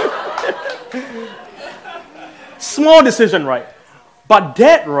small decision, right? But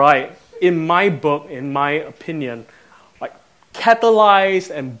that, right, in my book, in my opinion, like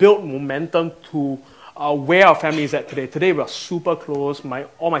catalyzed and built momentum to where our family is at today. Today we are super close.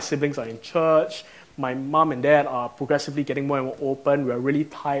 All my siblings are in church. My mom and dad are progressively getting more and more open. We are really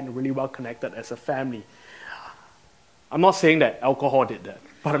tight and really well connected as a family. I'm not saying that alcohol did that,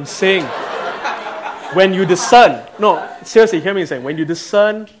 but I'm saying when you discern, no, seriously, hear me saying, when you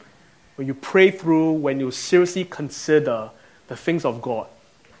discern, when you pray through, when you seriously consider the things of God,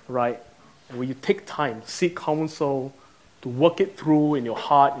 right? And when you take time, seek counsel, to work it through in your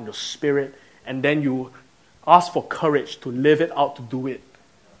heart, in your spirit, and then you ask for courage to live it out, to do it,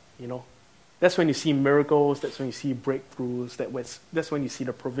 That's when you see miracles, that's when you see breakthroughs, that's when you see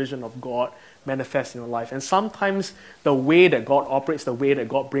the provision of God manifest in your life. And sometimes the way that God operates, the way that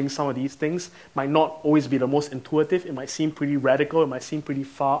God brings some of these things might not always be the most intuitive. It might seem pretty radical, it might seem pretty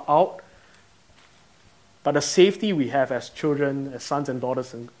far out. But the safety we have as children, as sons and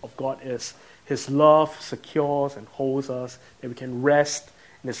daughters of God is His love secures and holds us, that we can rest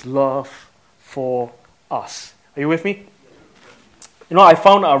in His love for us. Are you with me? I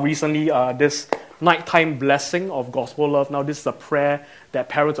found recently this nighttime blessing of gospel love. Now, this is a prayer that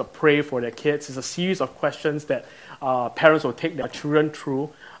parents will pray for their kids. It's a series of questions that parents will take their children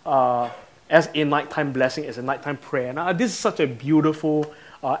through as a nighttime blessing, as a nighttime prayer. Now, this is such a beautiful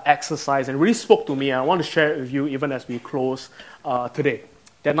exercise and really spoke to me. And I want to share it with you even as we close today.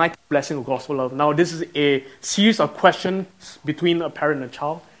 That nighttime blessing of gospel love. Now, this is a series of questions between a parent and a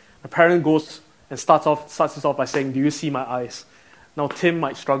child. The parent goes and starts this off by saying, "Do you see my eyes?" Now, Tim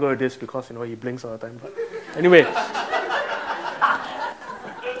might struggle with this because, he blinks all the time. But anyway,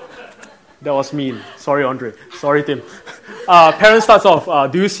 that was mean. Sorry, Andre. Sorry, Tim. Parent starts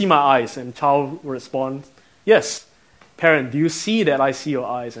off, "Do you see my eyes?" And child will respond, "Yes." Parent, "Do you see that I see your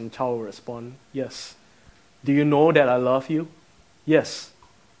eyes?" And child will respond, "Yes." "Do you know that I love you?" "Yes."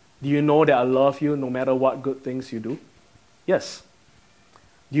 "Do you know that I love you no matter what good things you do?" "Yes."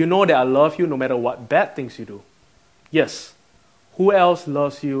 "Do you know that I love you no matter what bad things you do?" "Yes." "Who else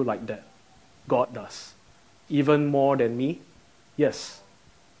loves you like that?" "God does." "Even more than me?" "Yes."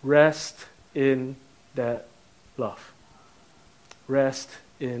 Rest in that love. Rest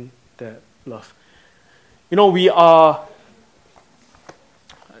in that love. We are...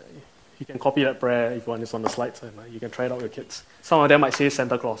 You can copy that prayer if one is on the slides. You can try it out with your kids. Some of them might say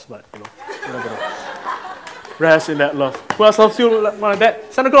Santa Claus, but you're not gonna. Rest in that love. Who else loves you like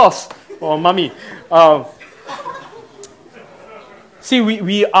that? Santa Claus or Mommy. See,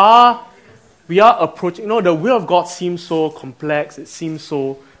 we are approaching. The will of God seems so complex. It seems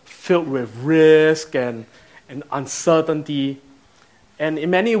so filled with risk and uncertainty, and in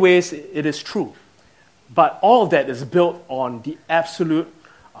many ways it is true. But all of that is built on the absolute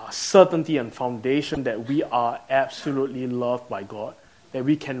certainty and foundation that we are absolutely loved by God, that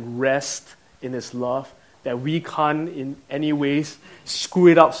we can rest in His love, that we can't in any ways screw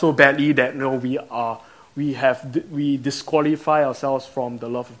it up so badly that we disqualify ourselves from the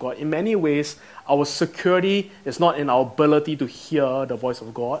love of God. In many ways, our security is not in our ability to hear the voice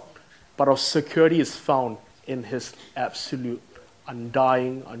of God, but our security is found in His absolute,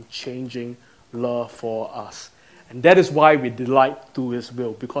 undying, unchanging love for us. And that is why we delight to His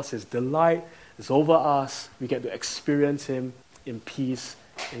will, because His delight is over us. We get to experience Him in peace,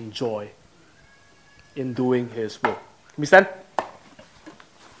 in joy, in doing His will. Can we stand?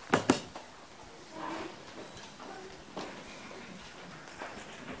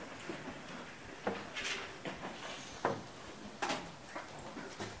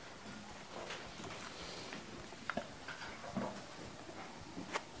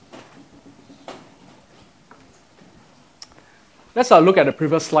 Let's look at the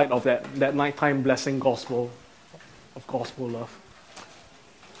previous slide of that nighttime blessing gospel love.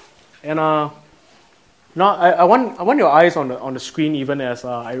 And now I want your eyes on the screen even as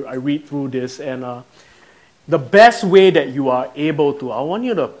I read through this. And the best way that you are able to, I want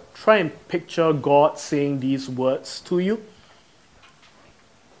you to try and picture God saying these words to you.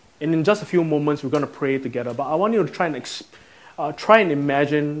 And in just a few moments, we're going to pray together. But I want you to try and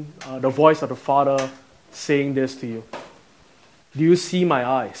imagine the voice of the Father saying this to you. "Do you see my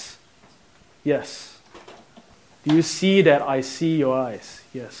eyes?" "Yes." "Do you see that I see your eyes?"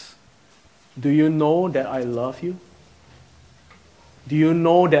 "Yes." "Do you know that I love you?" "Do you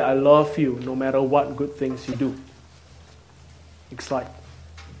know that I love you no matter what good things you do?" Next slide.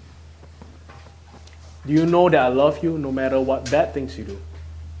 "Do you know that I love you no matter what bad things you do?"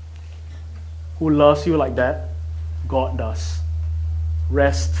 Who loves you like that? God does.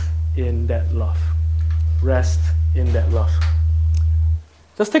 Rest in that love. Rest in that love.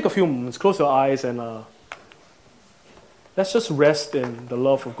 Just take a few moments, close your eyes, and let's just rest in the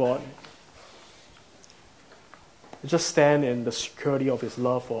love of God. Just stand in the security of His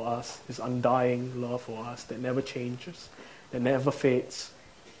love for us, His undying love for us that never changes, that never fades.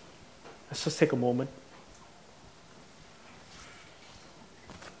 Let's just take a moment.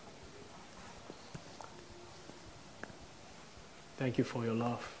 Thank you for your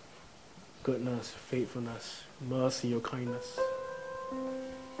love, goodness, faithfulness, mercy, your kindness.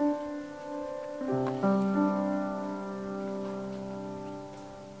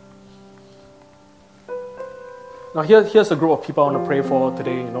 Now here's a group of people I want to pray for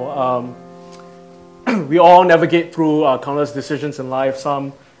today. We all navigate through countless decisions in life.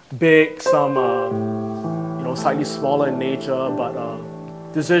 Some big, some slightly smaller in nature. But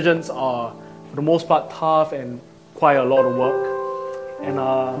decisions are, for the most part, tough and quite a lot of work.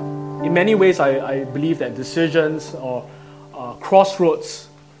 And in many ways, I believe that decisions or crossroads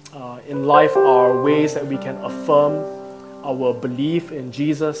in life are ways that we can affirm our belief in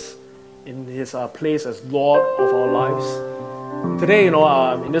Jesus, in His place as Lord of our lives. Today,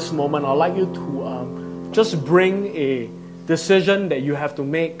 in this moment, I'd like you to just bring a decision that you have to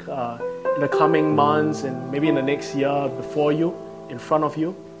make in the coming months and maybe in the next year before you, in front of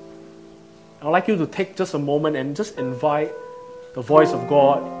you, I'd like you to take just a moment and just invite the voice of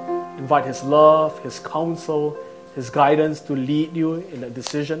God, invite His love, His counsel, His guidance to lead you in that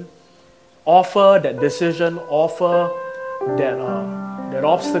decision. Offer that decision, offer that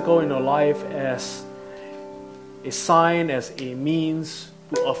obstacle in your life as a sign, as a means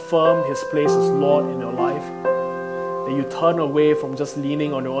to affirm His place as Lord in your life. That you turn away from just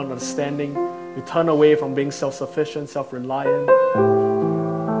leaning on your own understanding. You turn away from being self-sufficient, self-reliant.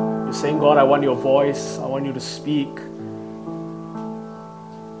 You're saying, God, I want your voice. I want you to speak.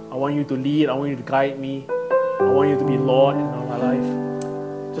 I want you to lead. I want you to guide me. I want you to be Lord in my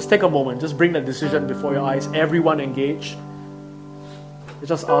life. Just take a moment. Just bring that decision before your eyes. Everyone engaged.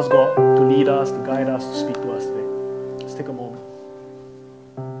 Just ask God to lead us, to guide us, to speak to us today.